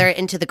each other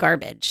into the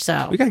garbage.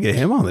 So we gotta get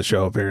him on the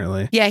show.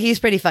 Apparently, yeah, he's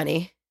pretty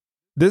funny.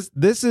 This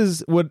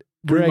is what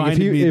Greg.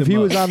 If he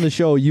was on the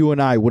show, you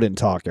and I wouldn't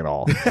talk at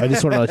all. I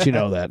just want to let you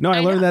know that. No,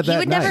 I learned that he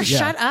would never night.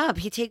 shut up.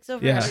 He takes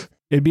over. Yeah,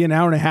 it'd be an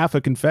hour and a half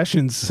of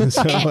confessions. So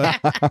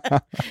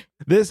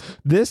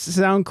this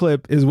sound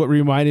clip is what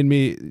reminded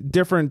me.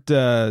 Different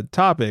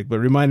topic, but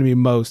reminded me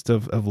most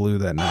of Lou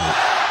that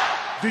night.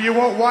 Do you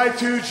want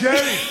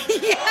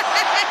Y2J?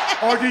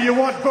 Or do you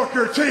want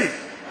Booker T?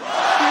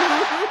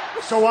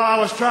 So while I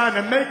was trying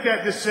to make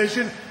that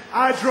decision,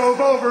 I drove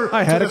over to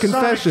the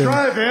Sonic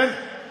Drive-In,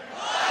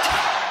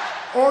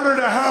 ordered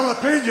a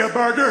jalapeno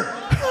burger,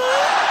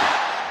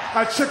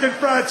 a chicken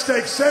fried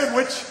steak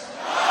sandwich,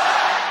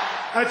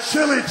 a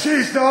chili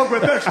cheese dog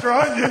with extra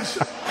onions,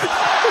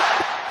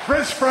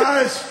 French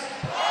fries,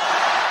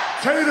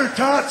 tater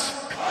tots,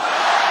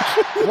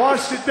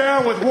 washed it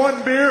down with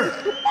 1 beer,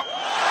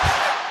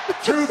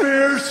 2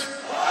 beers,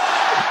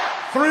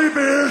 3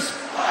 beers,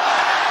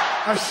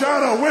 a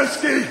shot of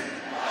whiskey,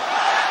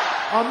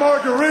 a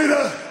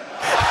margarita,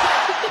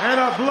 and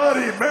a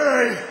Bloody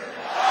Mary.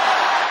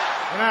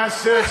 And I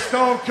said,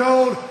 Stone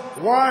Cold,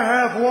 why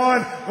have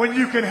one when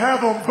you can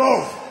have them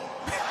both?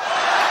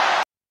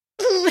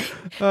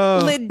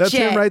 Legit. That's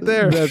him right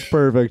there. That's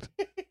perfect.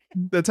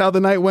 That's how the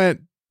night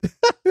went.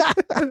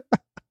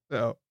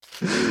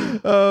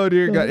 Oh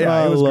dear God! Yeah,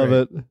 I love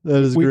great. it.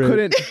 That is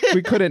great.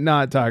 We couldn't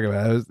not talk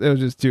about it. It was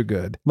just too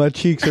good. My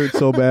cheeks hurt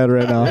so bad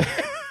right now.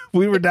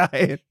 We were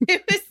dying.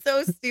 It was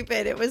so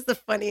stupid. It was the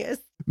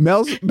funniest.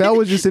 Mel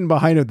was just sitting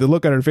behind her. The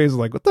look on her face was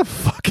like, "What the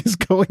fuck is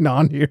going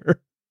on here?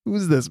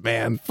 Who's this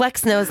man?"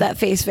 Flex knows that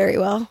face very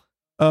well.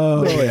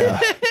 Oh yeah.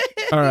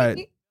 All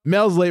right.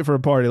 Mel's late for a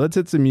party. Let's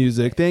hit some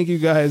music. Thank you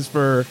guys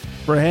for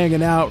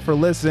hanging out, for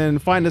listening.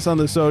 Find us on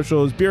the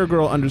socials,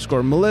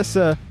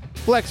 beergirl_Melissa,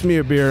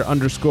 FlexMeAbeer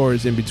 _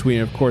 is in between,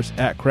 of course,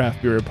 at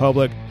Craft Beer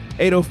Republic.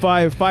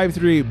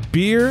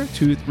 805-53-BEER,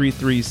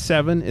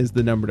 2337 is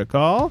the number to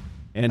call.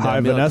 And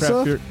hi,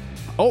 Vanessa.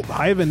 Oh,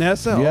 hi,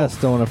 Vanessa.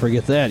 Yes, don't want to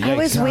forget that. I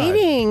was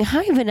waiting.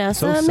 Hi,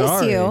 Vanessa. I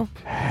miss you.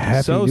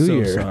 Happy New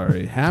Year.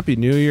 Sorry. Happy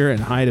New Year and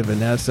hi to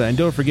Vanessa. And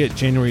don't forget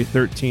January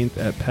 13th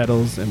at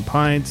Pedals and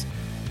Pints.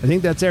 I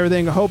think that's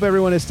everything. I hope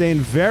everyone is staying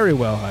very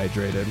well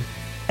hydrated.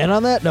 And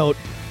on that note,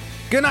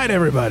 good night,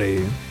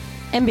 everybody.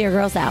 And Beer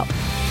Girls out.